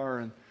we are?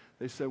 And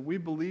they said, we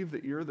believe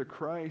that you're the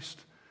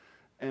Christ.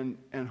 And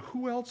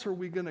who else are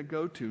we going to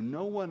go to?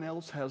 No one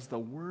else has the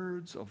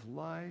words of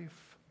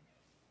life.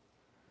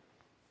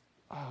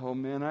 Oh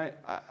man,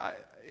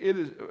 it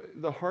is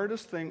the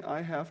hardest thing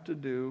I have to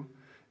do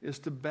is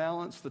to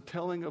balance the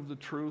telling of the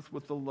truth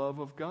with the love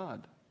of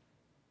God.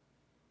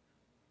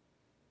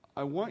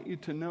 I want you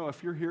to know,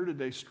 if you're here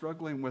today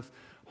struggling with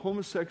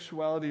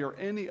homosexuality or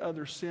any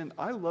other sin,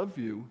 I love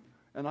you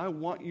and I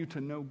want you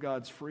to know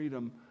God's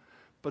freedom.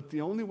 But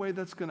the only way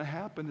that's going to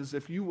happen is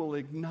if you will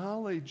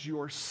acknowledge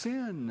your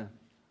sin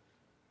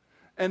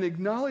and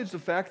acknowledge the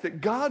fact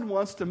that God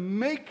wants to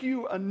make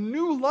you a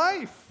new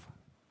life.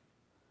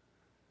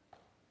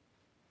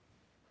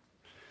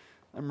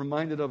 I'm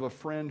reminded of a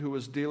friend who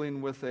was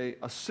dealing with a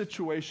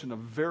situation of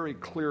very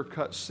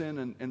clear-cut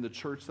sin in the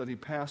church that he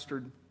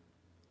pastored.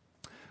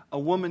 A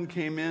woman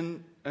came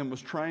in and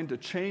was trying to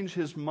change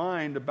his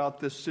mind about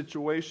this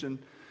situation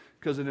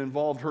because it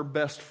involved her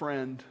best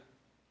friend.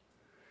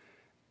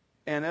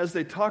 And as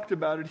they talked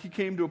about it, he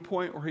came to a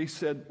point where he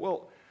said,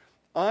 well,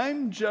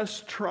 I'm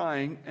just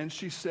trying. And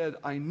she said,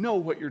 I know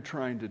what you're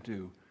trying to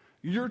do.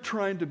 You're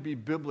trying to be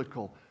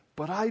biblical,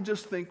 but I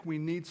just think we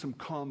need some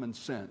common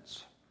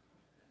sense.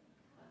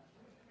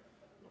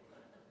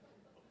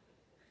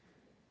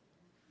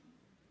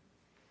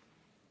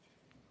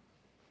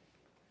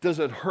 Does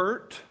it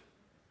hurt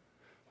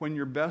when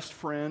your best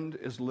friend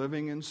is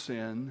living in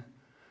sin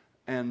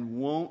and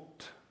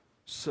won't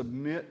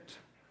submit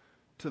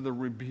to the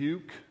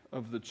rebuke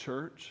of the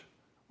church?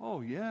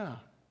 Oh, yeah.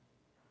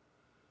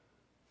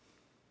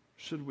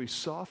 Should we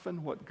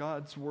soften what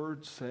God's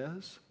word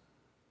says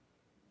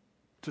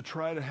to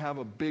try to have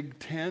a big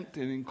tent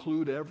and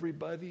include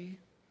everybody?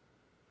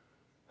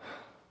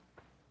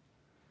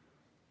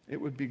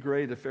 It would be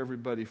great if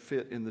everybody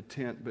fit in the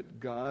tent, but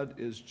God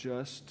is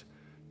just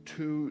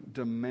too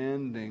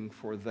demanding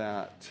for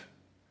that.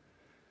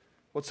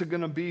 What's it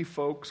going to be,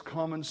 folks?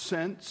 Common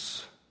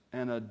sense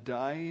and a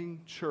dying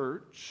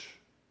church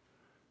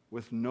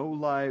with no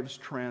lives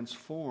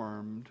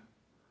transformed,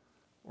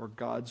 or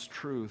God's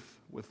truth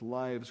with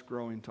lives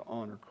growing to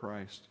honor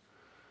Christ?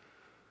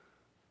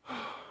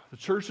 The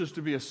church is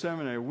to be a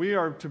seminary. We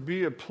are to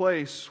be a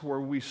place where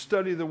we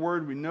study the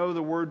Word, we know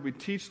the Word, we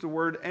teach the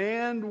Word,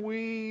 and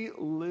we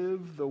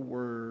live the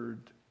Word.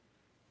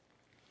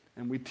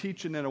 And we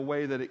teach it in a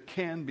way that it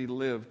can be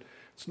lived.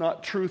 It's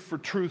not truth for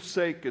truth's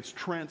sake, it's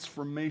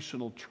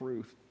transformational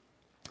truth.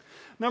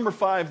 Number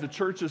 5, the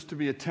church is to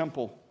be a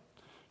temple.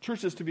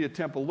 Church is to be a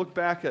temple. Look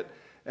back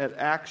at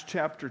Acts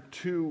chapter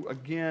 2,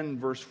 again,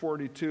 verse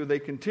 42. They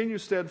continue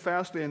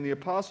steadfastly in the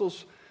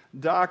apostles'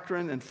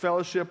 doctrine and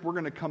fellowship. We're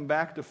going to come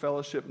back to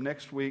fellowship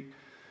next week.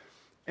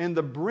 And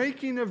the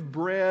breaking of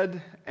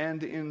bread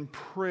and in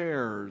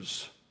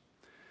prayers.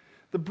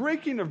 The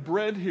breaking of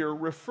bread here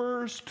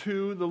refers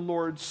to the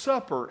Lord's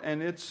Supper,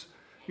 and it's,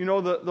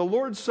 the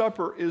Lord's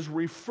Supper is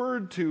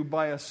referred to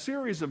by a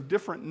series of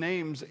different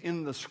names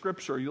in the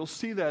Scripture. You'll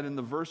see that in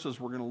the verses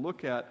we're going to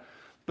look at.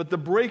 But the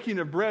breaking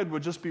of bread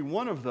would just be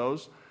one of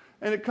those,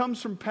 and it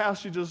comes from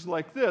passages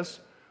like this.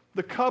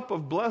 The cup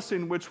of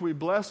blessing which we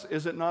bless,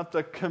 is it not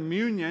the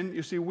communion?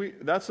 You see,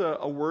 that's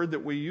a word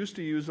that we used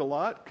to use a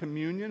lot,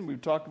 communion.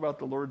 We've talked about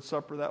the Lord's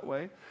Supper that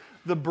way.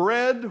 The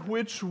bread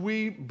which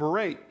we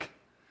break,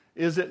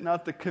 is it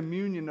not the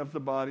communion of the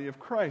body of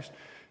Christ?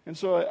 And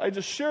so I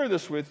just share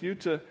this with you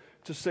to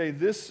say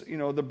this,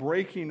 the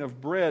breaking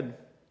of bread.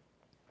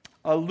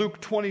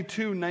 Luke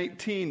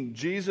 22:19,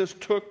 Jesus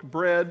took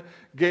bread,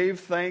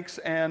 gave thanks,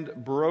 and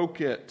broke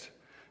it.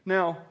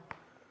 Now,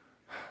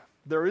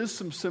 there is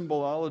some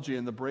symbology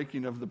in the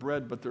breaking of the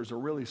bread, but there's a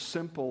really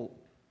simple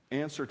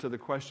answer to the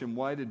question,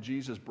 why did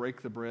Jesus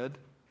break the bread?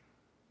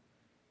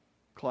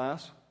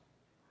 Class?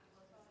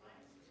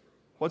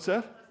 What's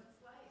that?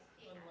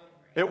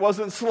 It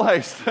wasn't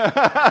sliced.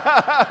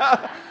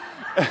 I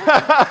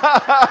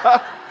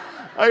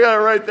got to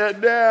write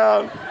that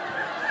down.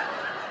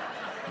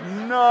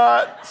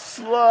 Not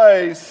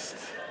sliced.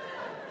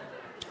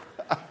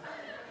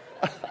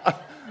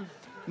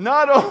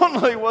 Not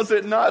only was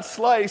it not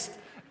sliced,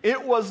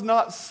 it was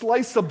not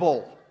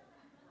sliceable.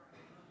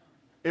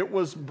 It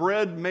was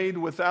bread made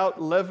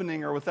without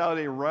leavening or without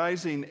a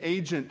rising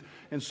agent.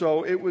 And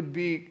so it would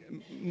be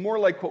more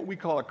like what we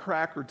call a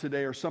cracker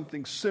today or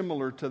something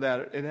similar to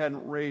that. It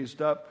hadn't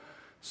raised up,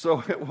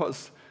 so it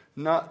was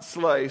not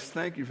sliced.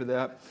 Thank you for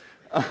that.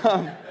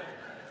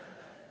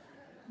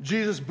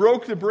 Jesus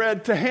broke the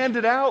bread to hand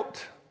it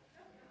out.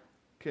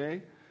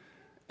 Okay?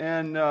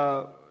 And,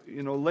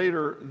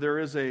 later there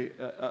is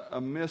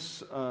a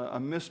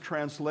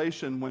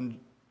mistranslation when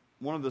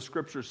one of the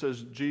scriptures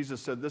says,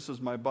 Jesus said, "This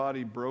is my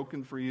body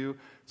broken for you."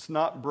 It's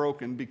not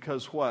broken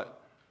because what?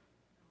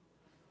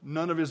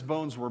 None of his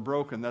bones were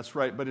broken, that's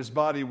right, but his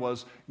body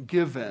was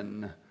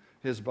given.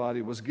 His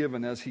body was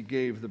given as he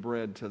gave the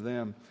bread to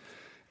them.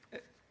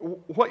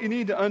 What you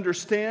need to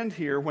understand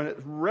here, when it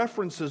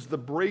references the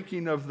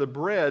breaking of the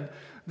bread,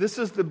 this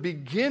is the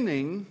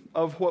beginning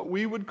of what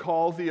we would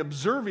call the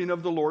observing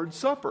of the Lord's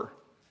Supper.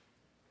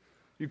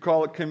 You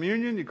call it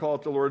communion, you call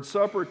it the Lord's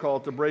Supper, call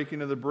it the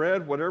breaking of the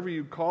bread, whatever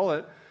you call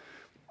it.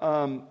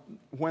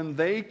 When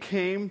they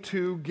came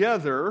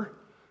together,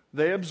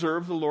 they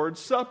observed the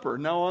Lord's Supper.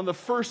 Now, on the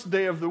first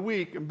day of the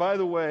week, and by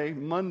the way,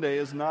 Monday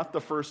is not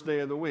the first day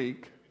of the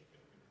week.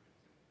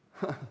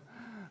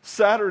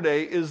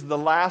 Saturday is the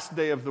last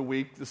day of the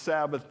week, the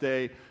Sabbath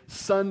day.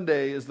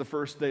 Sunday is the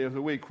first day of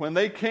the week. When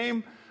they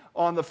came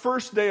on the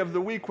first day of the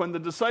week, when the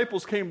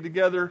disciples came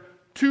together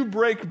to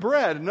break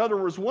bread, in other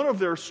words, one of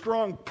their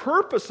strong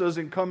purposes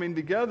in coming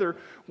together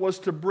was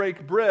to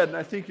break bread. And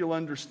I think you'll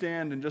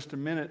understand in just a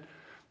minute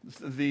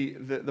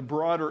the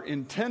broader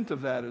intent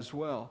of that as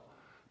well.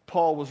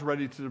 Paul was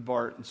ready to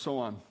depart, and so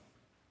on.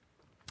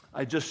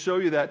 I just show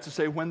you that to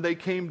say when they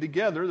came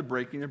together, the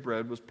breaking of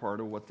bread was part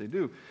of what they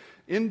do.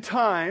 In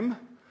time,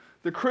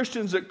 the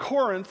Christians at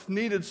Corinth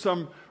needed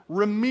some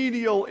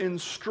remedial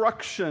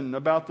instruction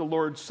about the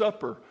Lord's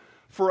Supper.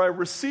 For I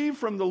received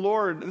from the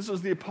Lord, and this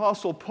is the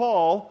Apostle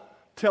Paul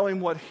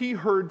telling what he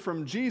heard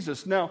from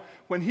Jesus. Now,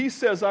 when he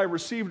says, I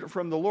received it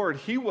from the Lord,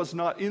 he was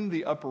not in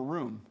the upper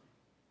room.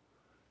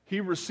 He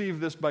received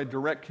this by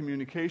direct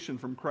communication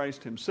from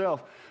Christ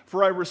himself.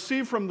 For I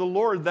received from the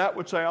Lord that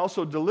which I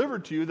also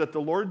delivered to you, that the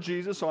Lord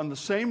Jesus, on the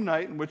same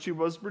night in which he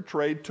was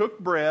betrayed, took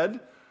bread,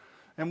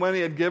 and when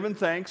he had given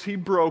thanks, he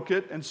broke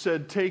it and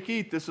said, Take,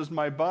 eat, this is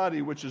my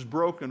body, which is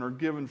broken or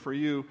given for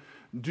you.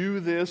 Do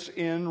this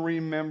in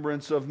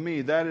remembrance of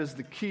me. That is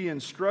the key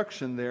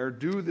instruction there.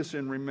 Do this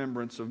in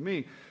remembrance of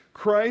me.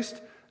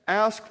 Christ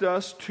asked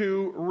us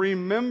to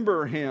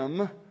remember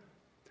him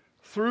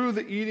through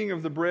the eating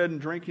of the bread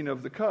and drinking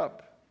of the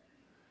cup.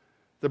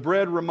 The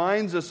bread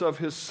reminds us of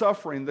his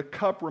suffering. The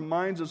cup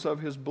reminds us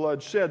of his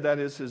blood shed, that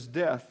is his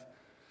death.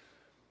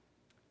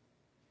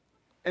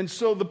 And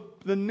so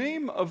the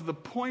name of the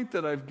point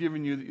that I've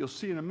given you that you'll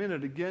see in a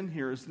minute again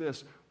here is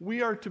this.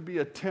 We are to be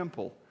a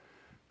temple.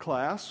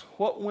 Class,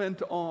 what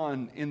went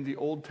on in the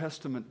Old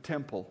Testament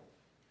temple?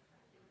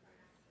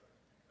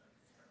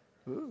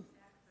 Ooh.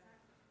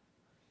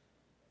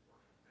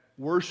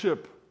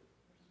 Worship.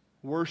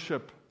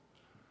 Worship.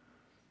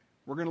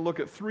 We're going to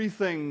look at three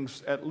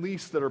things at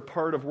least that are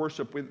part of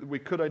worship. We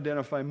could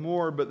identify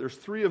more, but there's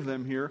three of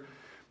them here.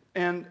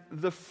 And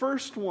the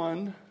first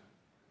one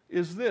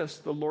is this.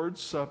 The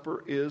Lord's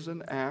Supper is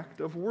an act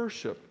of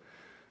worship.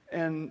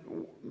 And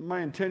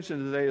my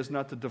intention today is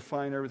not to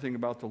define everything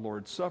about the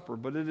Lord's Supper,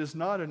 but it is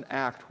not an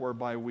act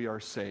whereby we are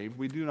saved.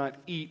 We do not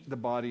eat the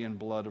body and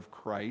blood of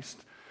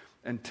Christ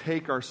and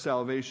take our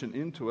salvation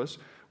into us.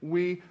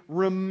 We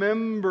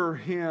remember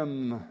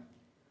him.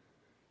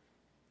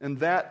 And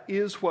that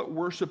is what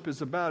worship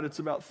is about. It's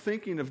about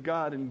thinking of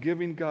God and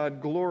giving God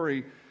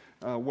glory,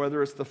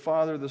 whether it's the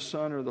Father, the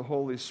Son, or the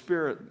Holy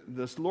Spirit.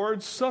 This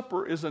Lord's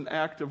Supper is an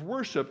act of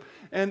worship.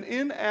 And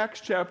in Acts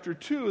chapter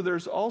 2,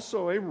 there's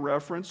also a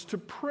reference to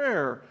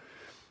prayer.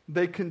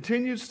 They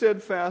continued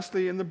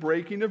steadfastly in the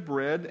breaking of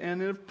bread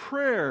and in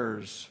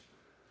prayers.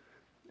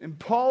 In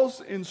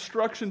Paul's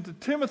instruction to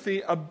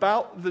Timothy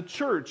about the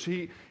church,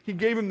 he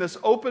gave him this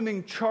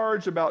opening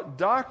charge about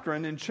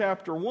doctrine in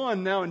chapter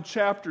 1. Now in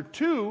chapter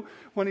 2,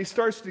 when he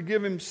starts to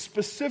give him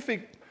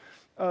specific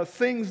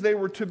things they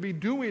were to be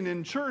doing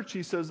in church,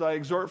 he says, I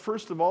exhort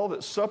first of all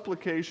that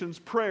supplications,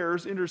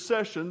 prayers,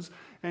 intercessions,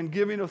 and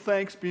giving of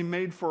thanks be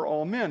made for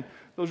all men.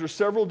 Those are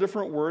several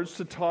different words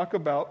to talk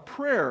about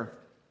prayer.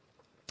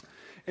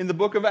 In the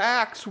book of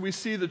Acts, we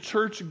see the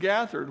church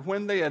gathered.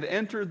 When they had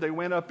entered, they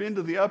went up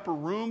into the upper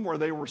room where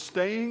they were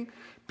staying.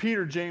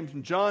 Peter, James,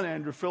 and John,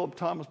 Andrew, Philip,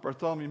 Thomas,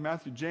 Bartholomew,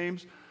 Matthew,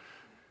 James,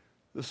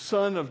 the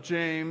son of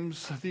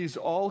James. These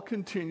all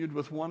continued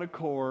with one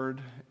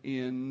accord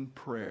in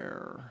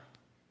prayer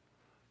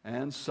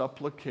and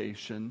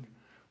supplication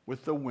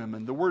with the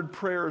women. The word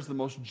prayer is the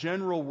most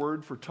general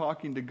word for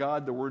talking to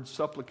God. The word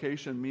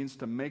supplication means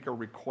to make a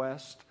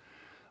request.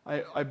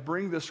 I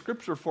bring this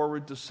scripture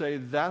forward to say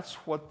that's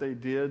what they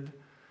did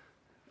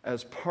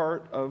as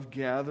part of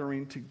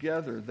gathering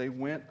together. They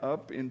went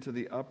up into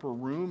the upper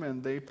room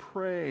and they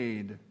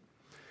prayed.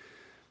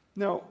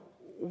 Now,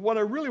 what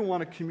I really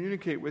want to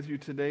communicate with you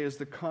today is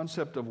the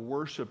concept of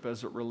worship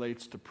as it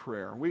relates to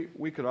prayer.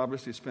 We could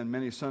obviously spend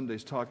many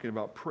Sundays talking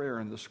about prayer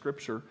in the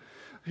scripture.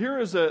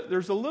 There's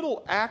a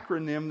little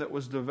acronym that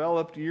was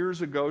developed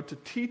years ago to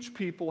teach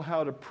people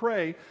how to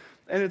pray.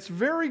 And it's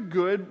very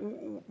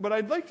good, but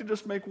I'd like to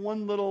just make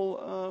one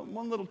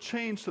little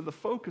change to the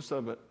focus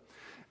of it.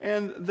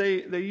 And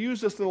they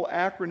used this little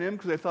acronym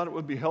because they thought it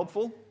would be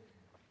helpful.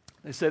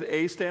 They said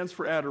A stands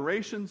for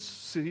adoration,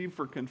 C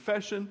for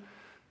confession,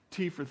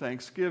 T for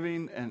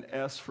thanksgiving, and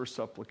S for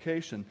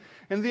supplication.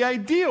 And the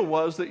idea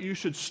was that you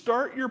should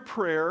start your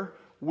prayer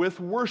with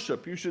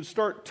worship. You should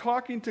start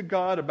talking to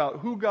God about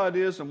who God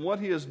is and what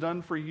He has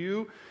done for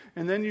you.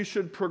 And then you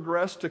should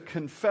progress to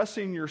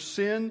confessing your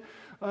sin,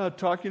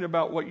 talking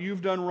about what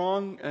you've done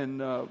wrong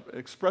and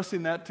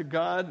expressing that to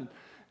God.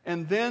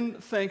 And then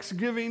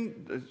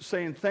thanksgiving,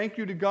 saying thank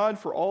you to God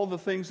for all the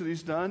things that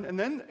He's done. And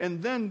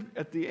then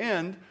at the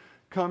end,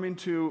 coming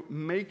to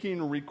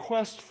making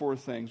requests for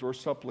things or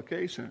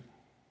supplication.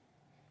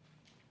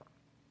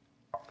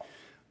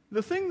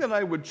 The thing that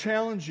I would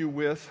challenge you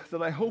with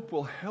that I hope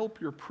will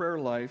help your prayer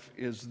life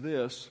is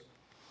this.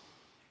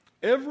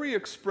 Every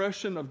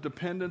expression of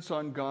dependence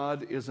on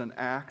God is an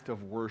act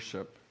of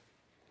worship.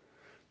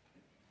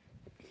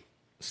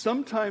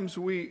 Sometimes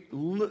we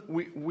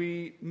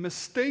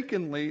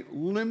mistakenly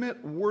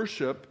limit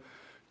worship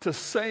to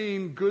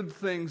saying good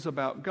things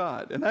about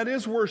God. And that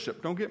is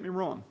worship, don't get me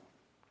wrong.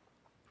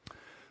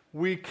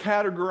 We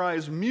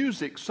categorize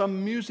music.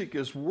 Some music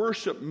is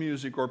worship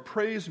music or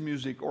praise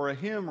music or a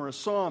hymn or a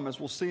psalm, as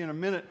we'll see in a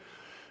minute.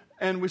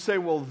 And we say,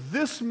 well,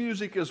 this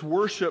music is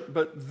worship,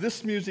 but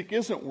this music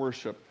isn't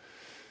worship.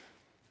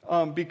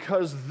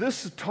 Because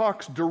this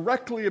talks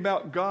directly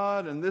about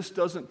God and this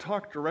doesn't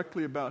talk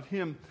directly about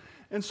Him.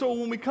 And so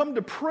when we come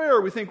to prayer,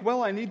 we think,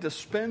 well, I need to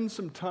spend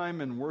some time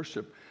in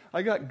worship.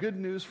 I got good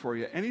news for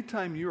you.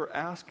 Anytime you are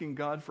asking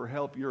God for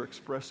help, you're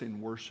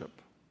expressing worship.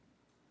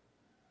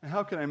 And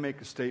how can I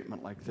make a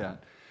statement like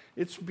that?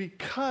 It's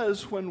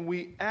because when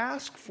we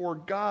ask for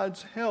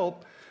God's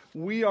help,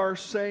 we are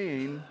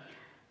saying,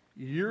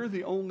 you're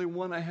the only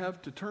one I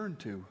have to turn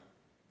to.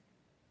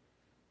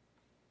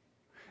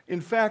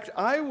 In fact,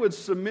 I would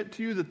submit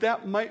to you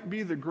that might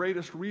be the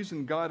greatest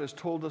reason God has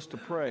told us to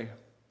pray.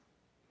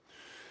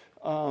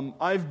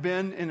 I've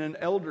been in an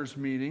elders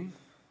meeting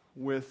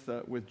with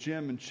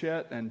Jim and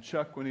Chet and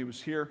Chuck when he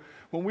was here,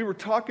 when we were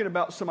talking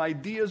about some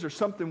ideas or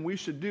something we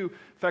should do.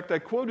 In fact, I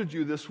quoted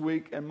you this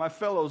week, and my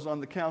fellows on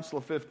the Council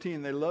of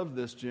 15, they love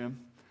this, Jim.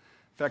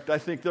 In fact, I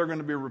think they're going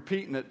to be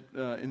repeating it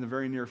in the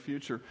very near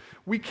future.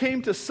 We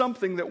came to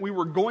something that we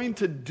were going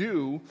to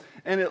do,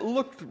 and it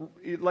looked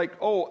like,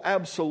 oh,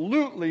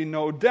 absolutely,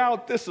 no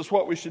doubt, this is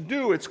what we should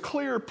do. It's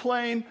clear,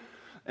 plain.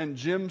 And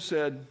Jim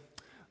said,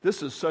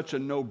 this is such a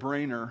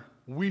no-brainer.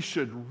 We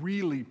should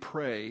really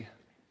pray.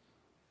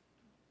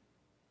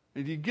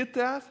 And do you get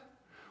that?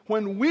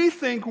 When we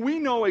think we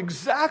know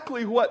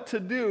exactly what to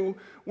do,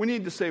 we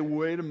need to say,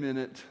 wait a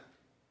minute.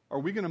 Are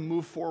we going to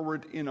move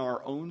forward in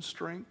our own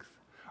strength?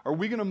 Are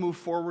we going to move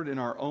forward in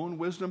our own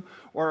wisdom?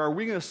 Or are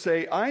we going to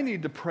say, I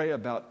need to pray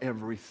about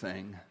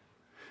everything.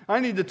 I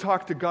need to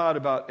talk to God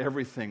about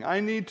everything. I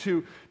need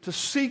to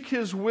seek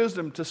His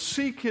wisdom, to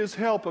seek His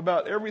help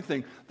about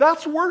everything.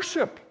 That's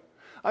worship.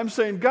 I'm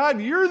saying,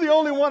 God, you're the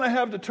only one I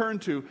have to turn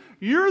to.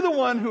 You're the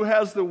one who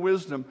has the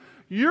wisdom.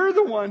 You're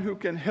the one who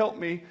can help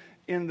me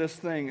in this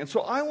thing. And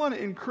so I want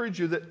to encourage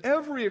you that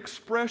every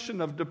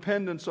expression of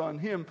dependence on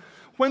Him,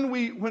 when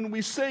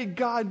we say,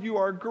 God, you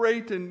are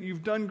great and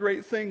you've done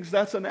great things,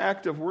 that's an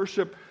act of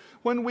worship.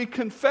 When we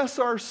confess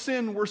our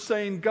sin, we're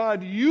saying,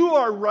 God, you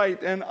are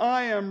right and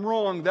I am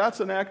wrong. That's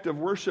an act of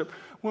worship.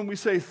 When we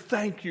say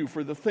thank you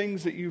for the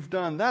things that you've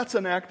done, that's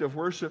an act of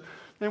worship.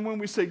 And when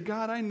we say,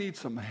 God, I need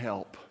some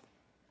help,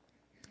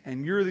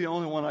 and you're the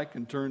only one I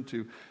can turn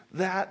to,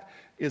 that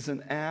is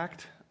an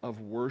act of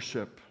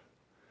worship.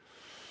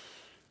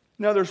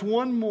 Now, there's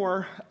one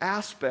more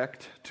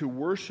aspect to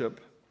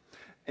worship,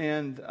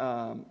 and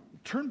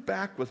turn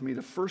back with me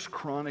to 1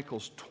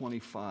 Chronicles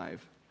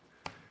 25.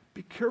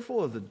 Be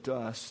careful of the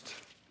dust.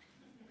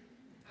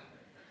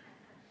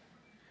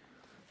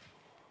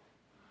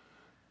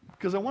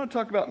 Because I want to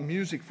talk about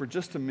music for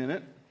just a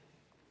minute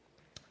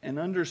and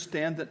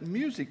understand that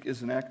music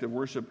is an act of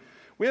worship.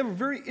 We have a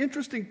very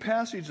interesting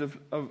passage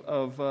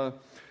of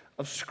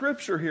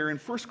Scripture here in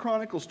 1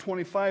 Chronicles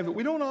 25 that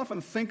we don't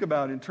often think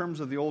about in terms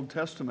of the Old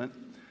Testament.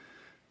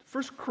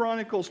 1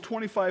 Chronicles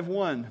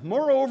 25:1.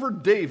 Moreover,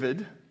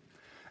 David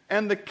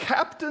and the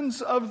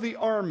captains of the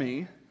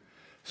army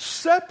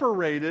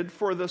separated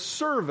for the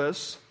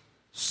service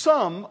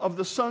some of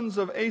the sons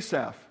of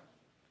Asaph,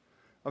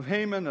 of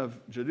Heman, of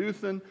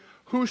Jeduthun,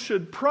 who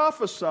should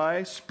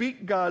prophesy,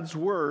 speak God's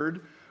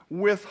word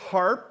with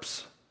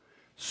harps,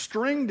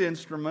 stringed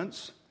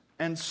instruments,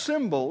 and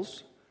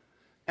cymbals,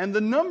 and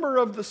the number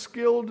of the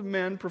skilled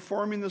men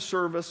performing the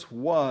service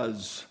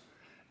was,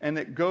 and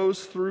it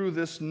goes through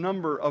this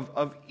number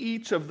of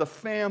each of the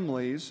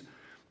families,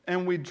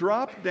 and we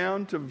drop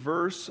down to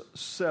verse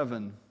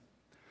 7.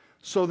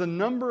 So the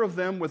number of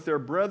them with their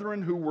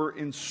brethren who were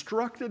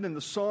instructed in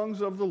the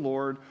songs of the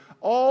Lord,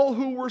 all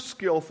who were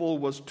skillful,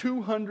 was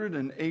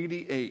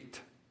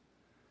 288.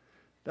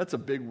 That's a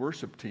big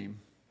worship team.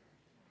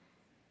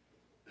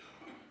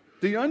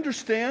 Do you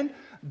understand?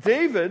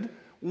 David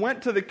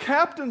went to the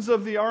captains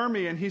of the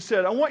army and he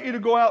said, I want you to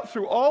go out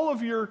through all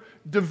of your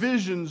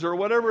divisions or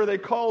whatever they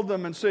called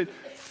them and say,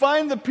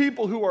 find the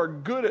people who are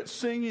good at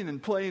singing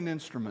and playing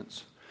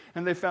instruments.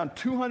 And they found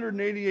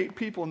 288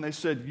 people and they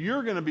said,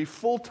 you're going to be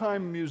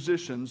full-time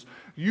musicians.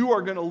 You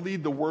are going to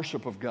lead the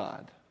worship of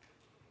God.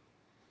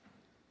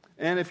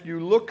 And if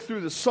you look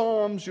through the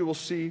Psalms, you will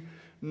see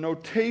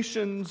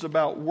notations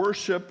about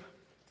worship.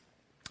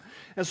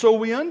 And so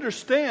we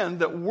understand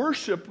that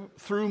worship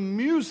through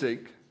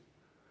music,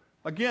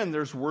 again,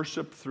 there's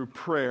worship through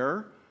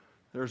prayer,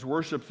 there's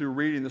worship through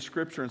reading the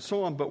Scripture and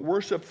so on, but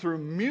worship through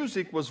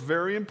music was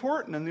very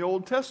important in the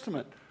Old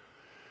Testament.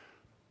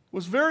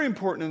 Was very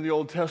important in the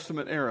Old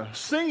Testament era.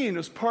 Singing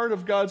is part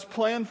of God's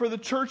plan for the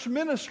church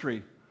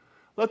ministry.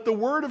 Let the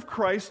word of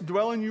Christ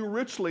dwell in you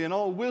richly in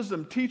all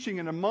wisdom,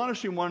 teaching and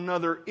admonishing one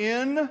another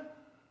in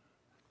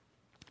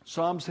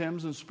psalms,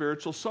 hymns, and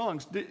spiritual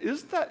songs.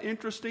 Isn't that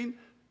interesting?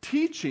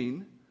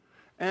 Teaching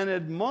and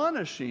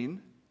admonishing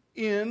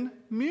in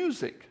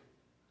music.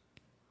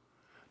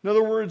 In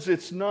other words,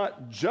 it's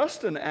not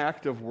just an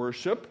act of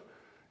worship.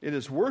 It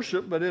is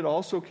worship, but it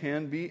also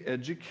can be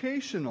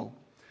educational.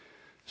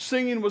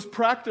 Singing was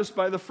practiced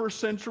by the first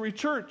century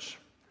church.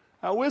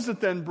 How is it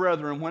then,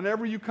 brethren,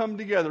 whenever you come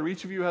together,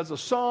 each of you has a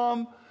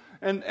psalm,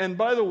 and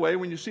by the way,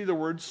 when you see the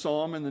word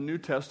psalm in the New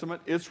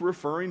Testament, it's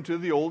referring to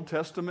the Old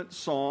Testament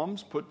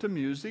psalms put to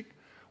music.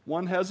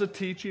 One has a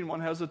teaching, one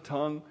has a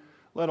tongue.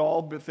 Let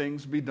all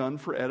things be done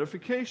for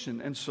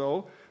edification. And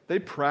so they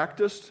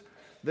practiced,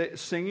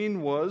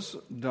 singing was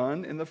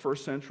done in the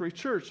first century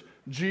church.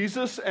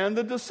 Jesus and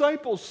the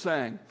disciples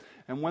sang.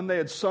 And when they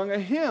had sung a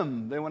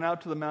hymn, they went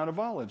out to the Mount of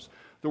Olives.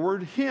 The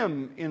word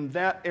hymn in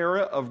that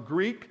era of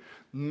Greek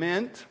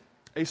meant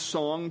a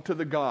song to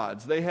the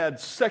gods. They had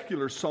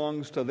secular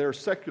songs to their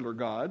secular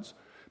gods,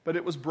 but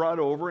it was brought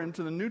over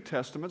into the New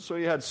Testament. So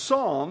you had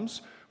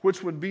psalms,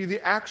 which would be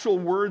the actual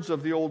words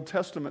of the Old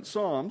Testament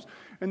psalms,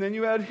 and then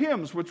you had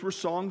hymns, which were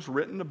songs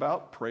written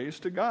about praise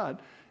to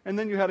God. And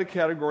then you had a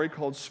category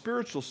called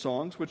spiritual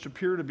songs, which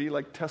appear to be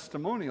like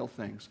testimonial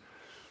things.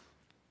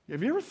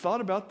 Have you ever thought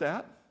about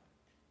that?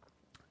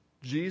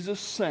 Jesus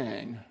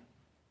sang.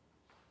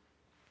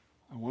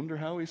 I wonder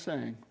how he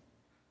sang.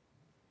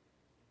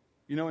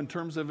 You know, in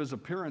terms of his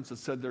appearance, it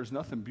said there's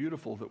nothing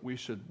beautiful that we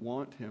should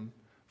want him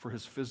for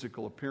his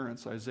physical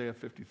appearance, Isaiah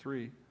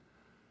 53.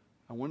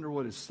 I wonder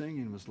what his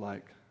singing was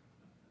like.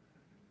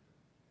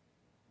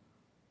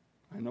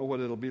 I know what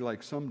it'll be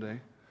like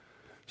someday.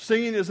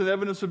 Singing is an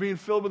evidence of being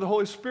filled with the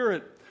Holy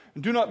Spirit.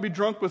 And do not be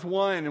drunk with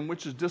wine, in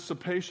which is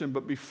dissipation,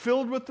 but be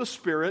filled with the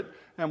Spirit.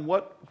 And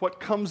what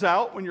comes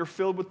out when you're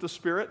filled with the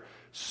Spirit?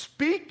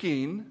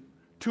 Speaking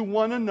to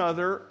one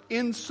another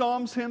in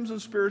psalms, hymns,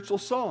 and spiritual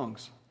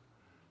songs.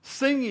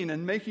 Singing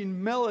and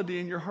making melody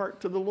in your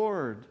heart to the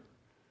Lord.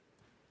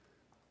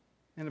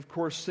 And of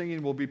course,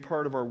 singing will be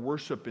part of our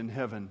worship in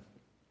heaven.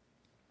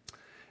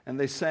 And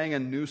they sang a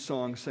new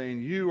song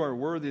saying, you are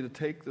worthy to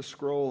take the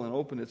scroll and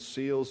open its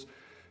seals,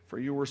 for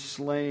you were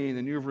slain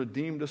and you have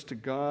redeemed us to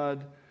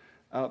God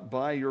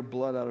by your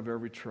blood out of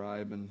every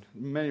tribe. And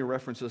many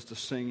references to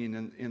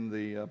singing in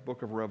the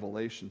book of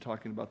Revelation,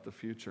 talking about the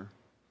future.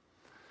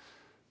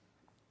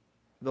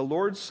 The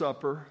Lord's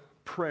Supper,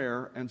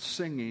 prayer, and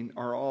singing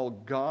are all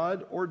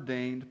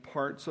God-ordained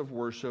parts of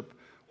worship,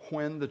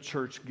 when the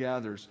church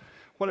gathers.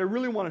 What I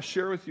really want to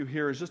share with you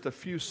here is just a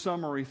few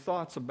summary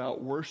thoughts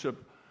about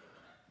worship.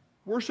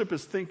 Worship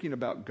is thinking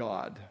about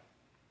God.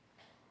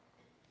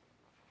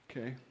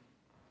 Okay?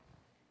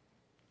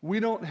 We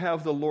don't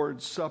have the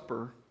Lord's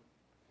Supper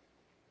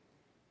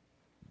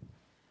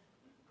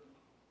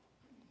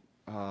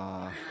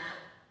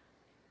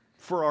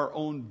for our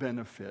own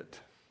benefit.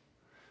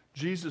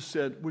 Jesus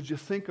said, would you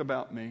think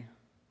about me?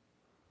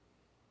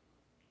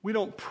 We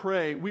don't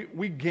pray.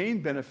 We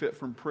gain benefit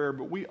from prayer,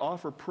 but we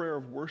offer prayer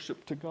of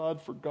worship to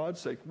God for God's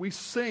sake. We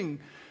sing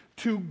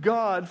to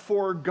God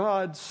for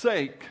God's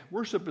sake.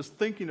 Worship is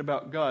thinking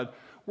about God.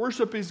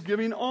 Worship is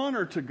giving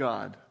honor to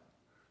God.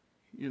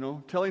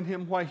 Telling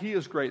Him why He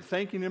is great,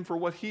 thanking Him for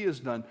what He has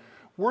done.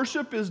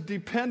 Worship is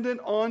dependent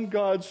on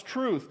God's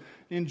truth.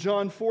 In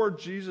John 4,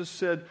 Jesus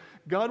said,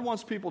 God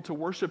wants people to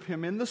worship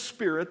Him in the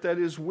Spirit, that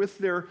is, with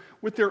their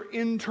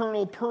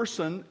internal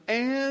person,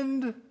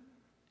 and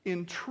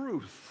in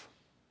truth.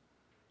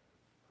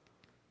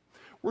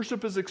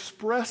 Worship is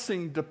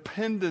expressing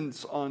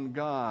dependence on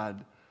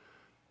God.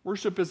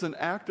 Worship is an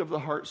act of the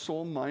heart,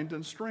 soul, mind,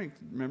 and strength.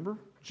 Remember,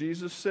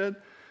 Jesus said,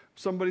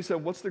 somebody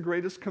said, what's the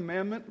greatest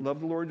commandment?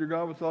 Love the Lord your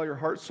God with all your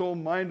heart, soul,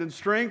 mind, and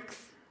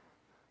strength,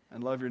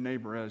 and love your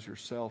neighbor as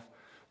yourself.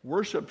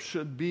 Worship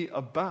should be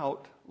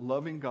about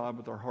loving God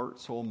with our heart,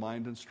 soul,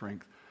 mind, and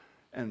strength.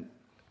 And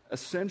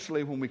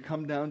essentially, when we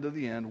come down to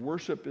the end,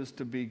 worship is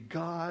to be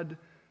God-focused.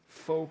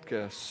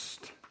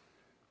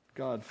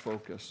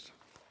 God-focused.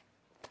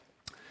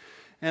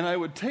 And I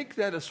would take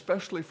that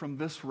especially from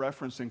this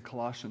reference in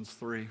Colossians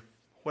 3.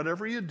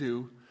 Whatever you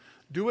do,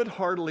 do it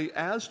heartily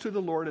as to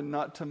the Lord and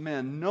not to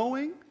men,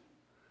 knowing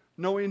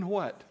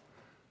what?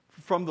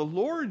 From the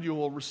Lord you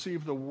will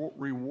receive the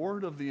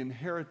reward of the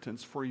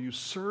inheritance, for you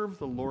serve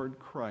the Lord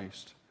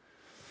Christ.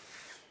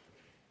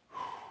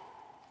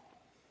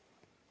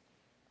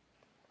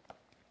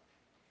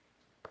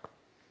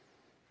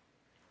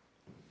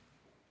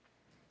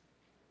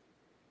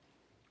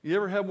 You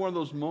ever have one of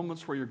those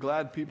moments where you're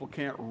glad people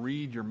can't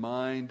read your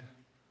mind?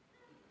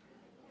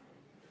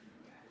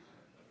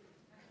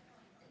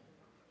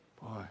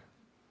 Boy,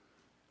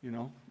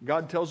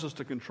 God tells us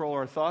to control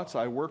our thoughts.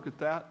 I work at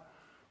that.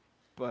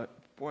 But,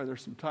 boy,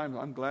 there's some times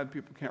I'm glad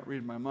people can't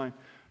read my mind.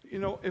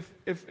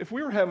 If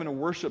we were having a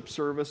worship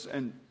service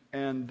and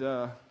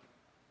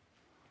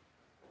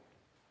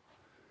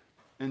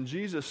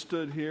Jesus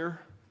stood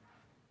here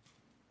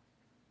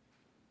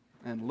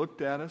and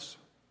looked at us,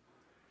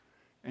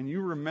 and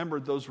you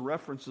remembered those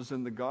references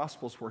in the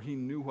Gospels where He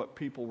knew what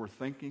people were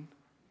thinking,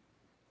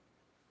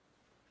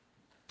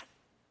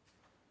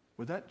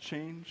 would that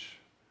change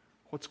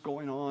what's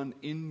going on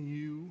in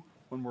you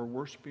when we're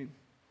worshiping?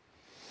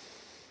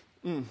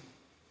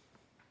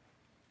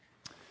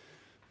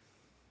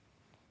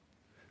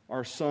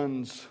 Our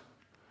son's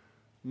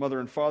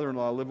mother and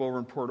father-in-law live over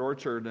in Port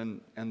Orchard,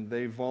 and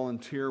they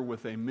volunteer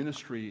with a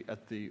ministry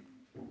at the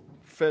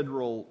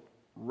federal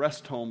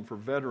rest home for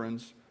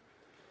veterans.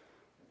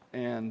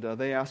 And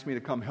they asked me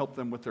to come help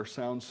them with their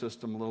sound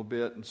system a little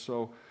bit. And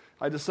so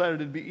I decided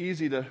it'd be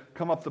easy to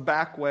come up the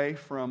back way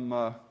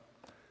from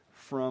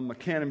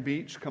Cannon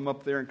Beach, come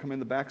up there and come in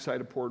the backside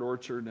of Port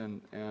Orchard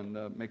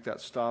and make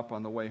that stop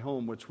on the way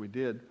home, which we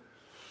did.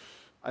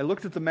 I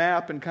looked at the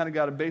map and kind of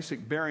got a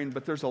basic bearing,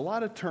 but there's a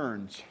lot of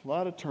turns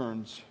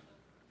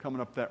coming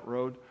up that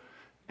road.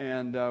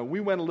 And we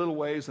went a little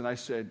ways, and I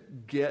said,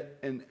 get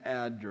an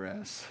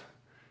address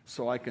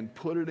so I can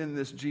put it in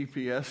this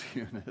GPS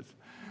unit.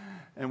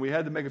 And we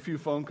had to make a few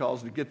phone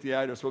calls to get the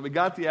address. Well, we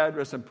got the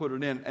address and put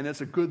it in, and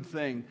it's a good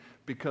thing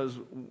because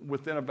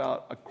within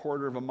about a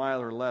quarter of a mile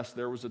or less,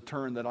 there was a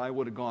turn that I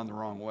would have gone the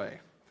wrong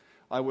way.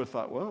 I would have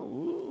thought, well,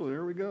 ooh,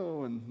 there we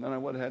go, and then I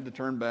would have had to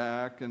turn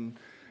back and,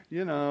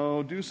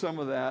 do some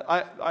of that.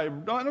 I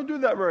don't do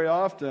that very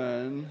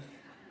often.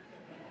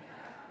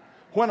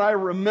 When I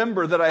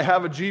remember that I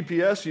have a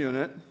GPS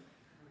unit,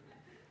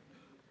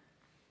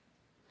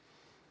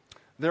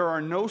 there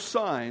are no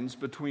signs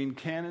between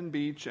Cannon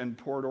Beach and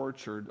Port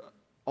Orchard,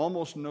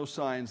 almost no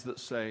signs that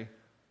say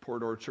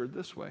Port Orchard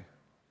this way.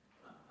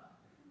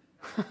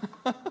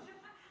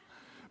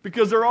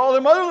 Because there are all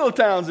them other little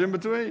towns in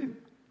between.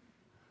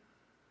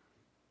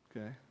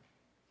 Okay.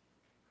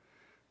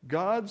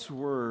 God's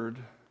Word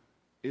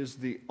is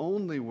the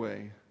only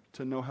way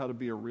to know how to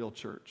be a real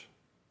church.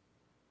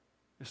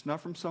 It's not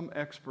from some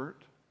expert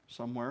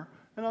somewhere.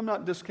 And I'm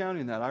not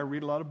discounting that. I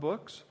read a lot of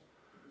books.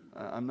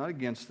 I'm not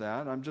against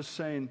that. I'm just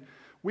saying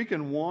we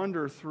can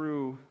wander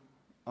through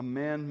a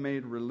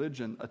man-made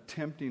religion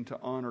attempting to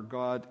honor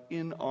God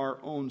in our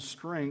own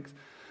strength,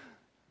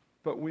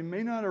 but we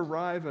may not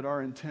arrive at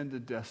our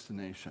intended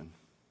destination.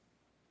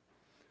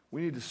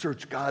 We need to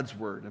search God's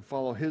Word and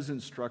follow His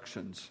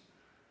instructions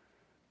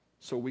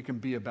so we can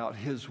be about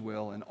His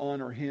will and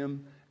honor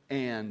Him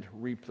and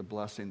reap the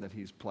blessing that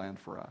He's planned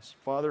for us.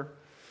 Father,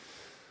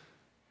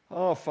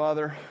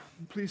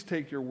 please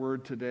take your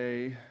Word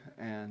today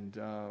and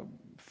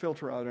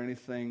filter out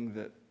anything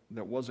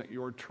that wasn't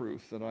your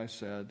truth that I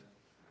said.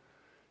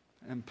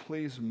 And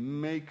please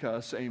make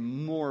us a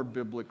more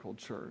biblical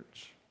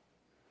church.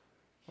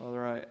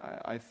 Father,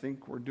 I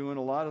think we're doing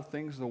a lot of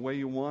things the way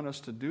you want us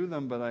to do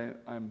them, but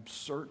I'm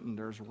certain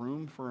there's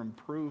room for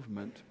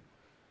improvement.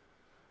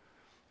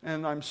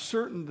 And I'm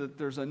certain that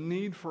there's a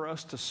need for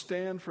us to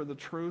stand for the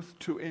truth,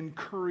 to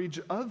encourage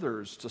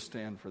others to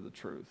stand for the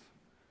truth.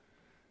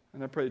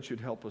 And I pray that you'd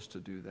help us to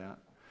do that.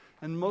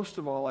 And most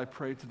of all, I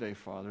pray today,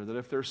 Father, that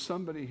if there's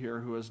somebody here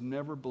who has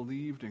never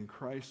believed in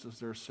Christ as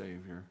their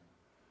Savior,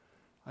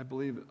 I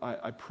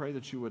pray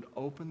that you would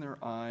open their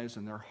eyes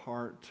and their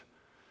heart.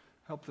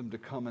 Help them to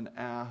come and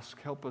ask.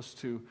 Help us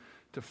to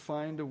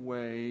find a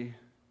way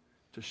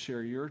to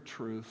share your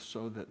truth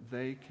so that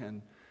they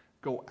can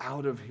go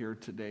out of here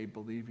today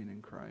believing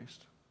in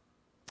Christ.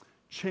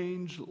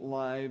 Change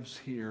lives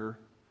here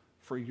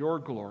for your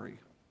glory.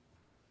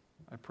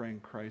 I pray in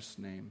Christ's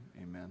name,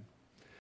 amen.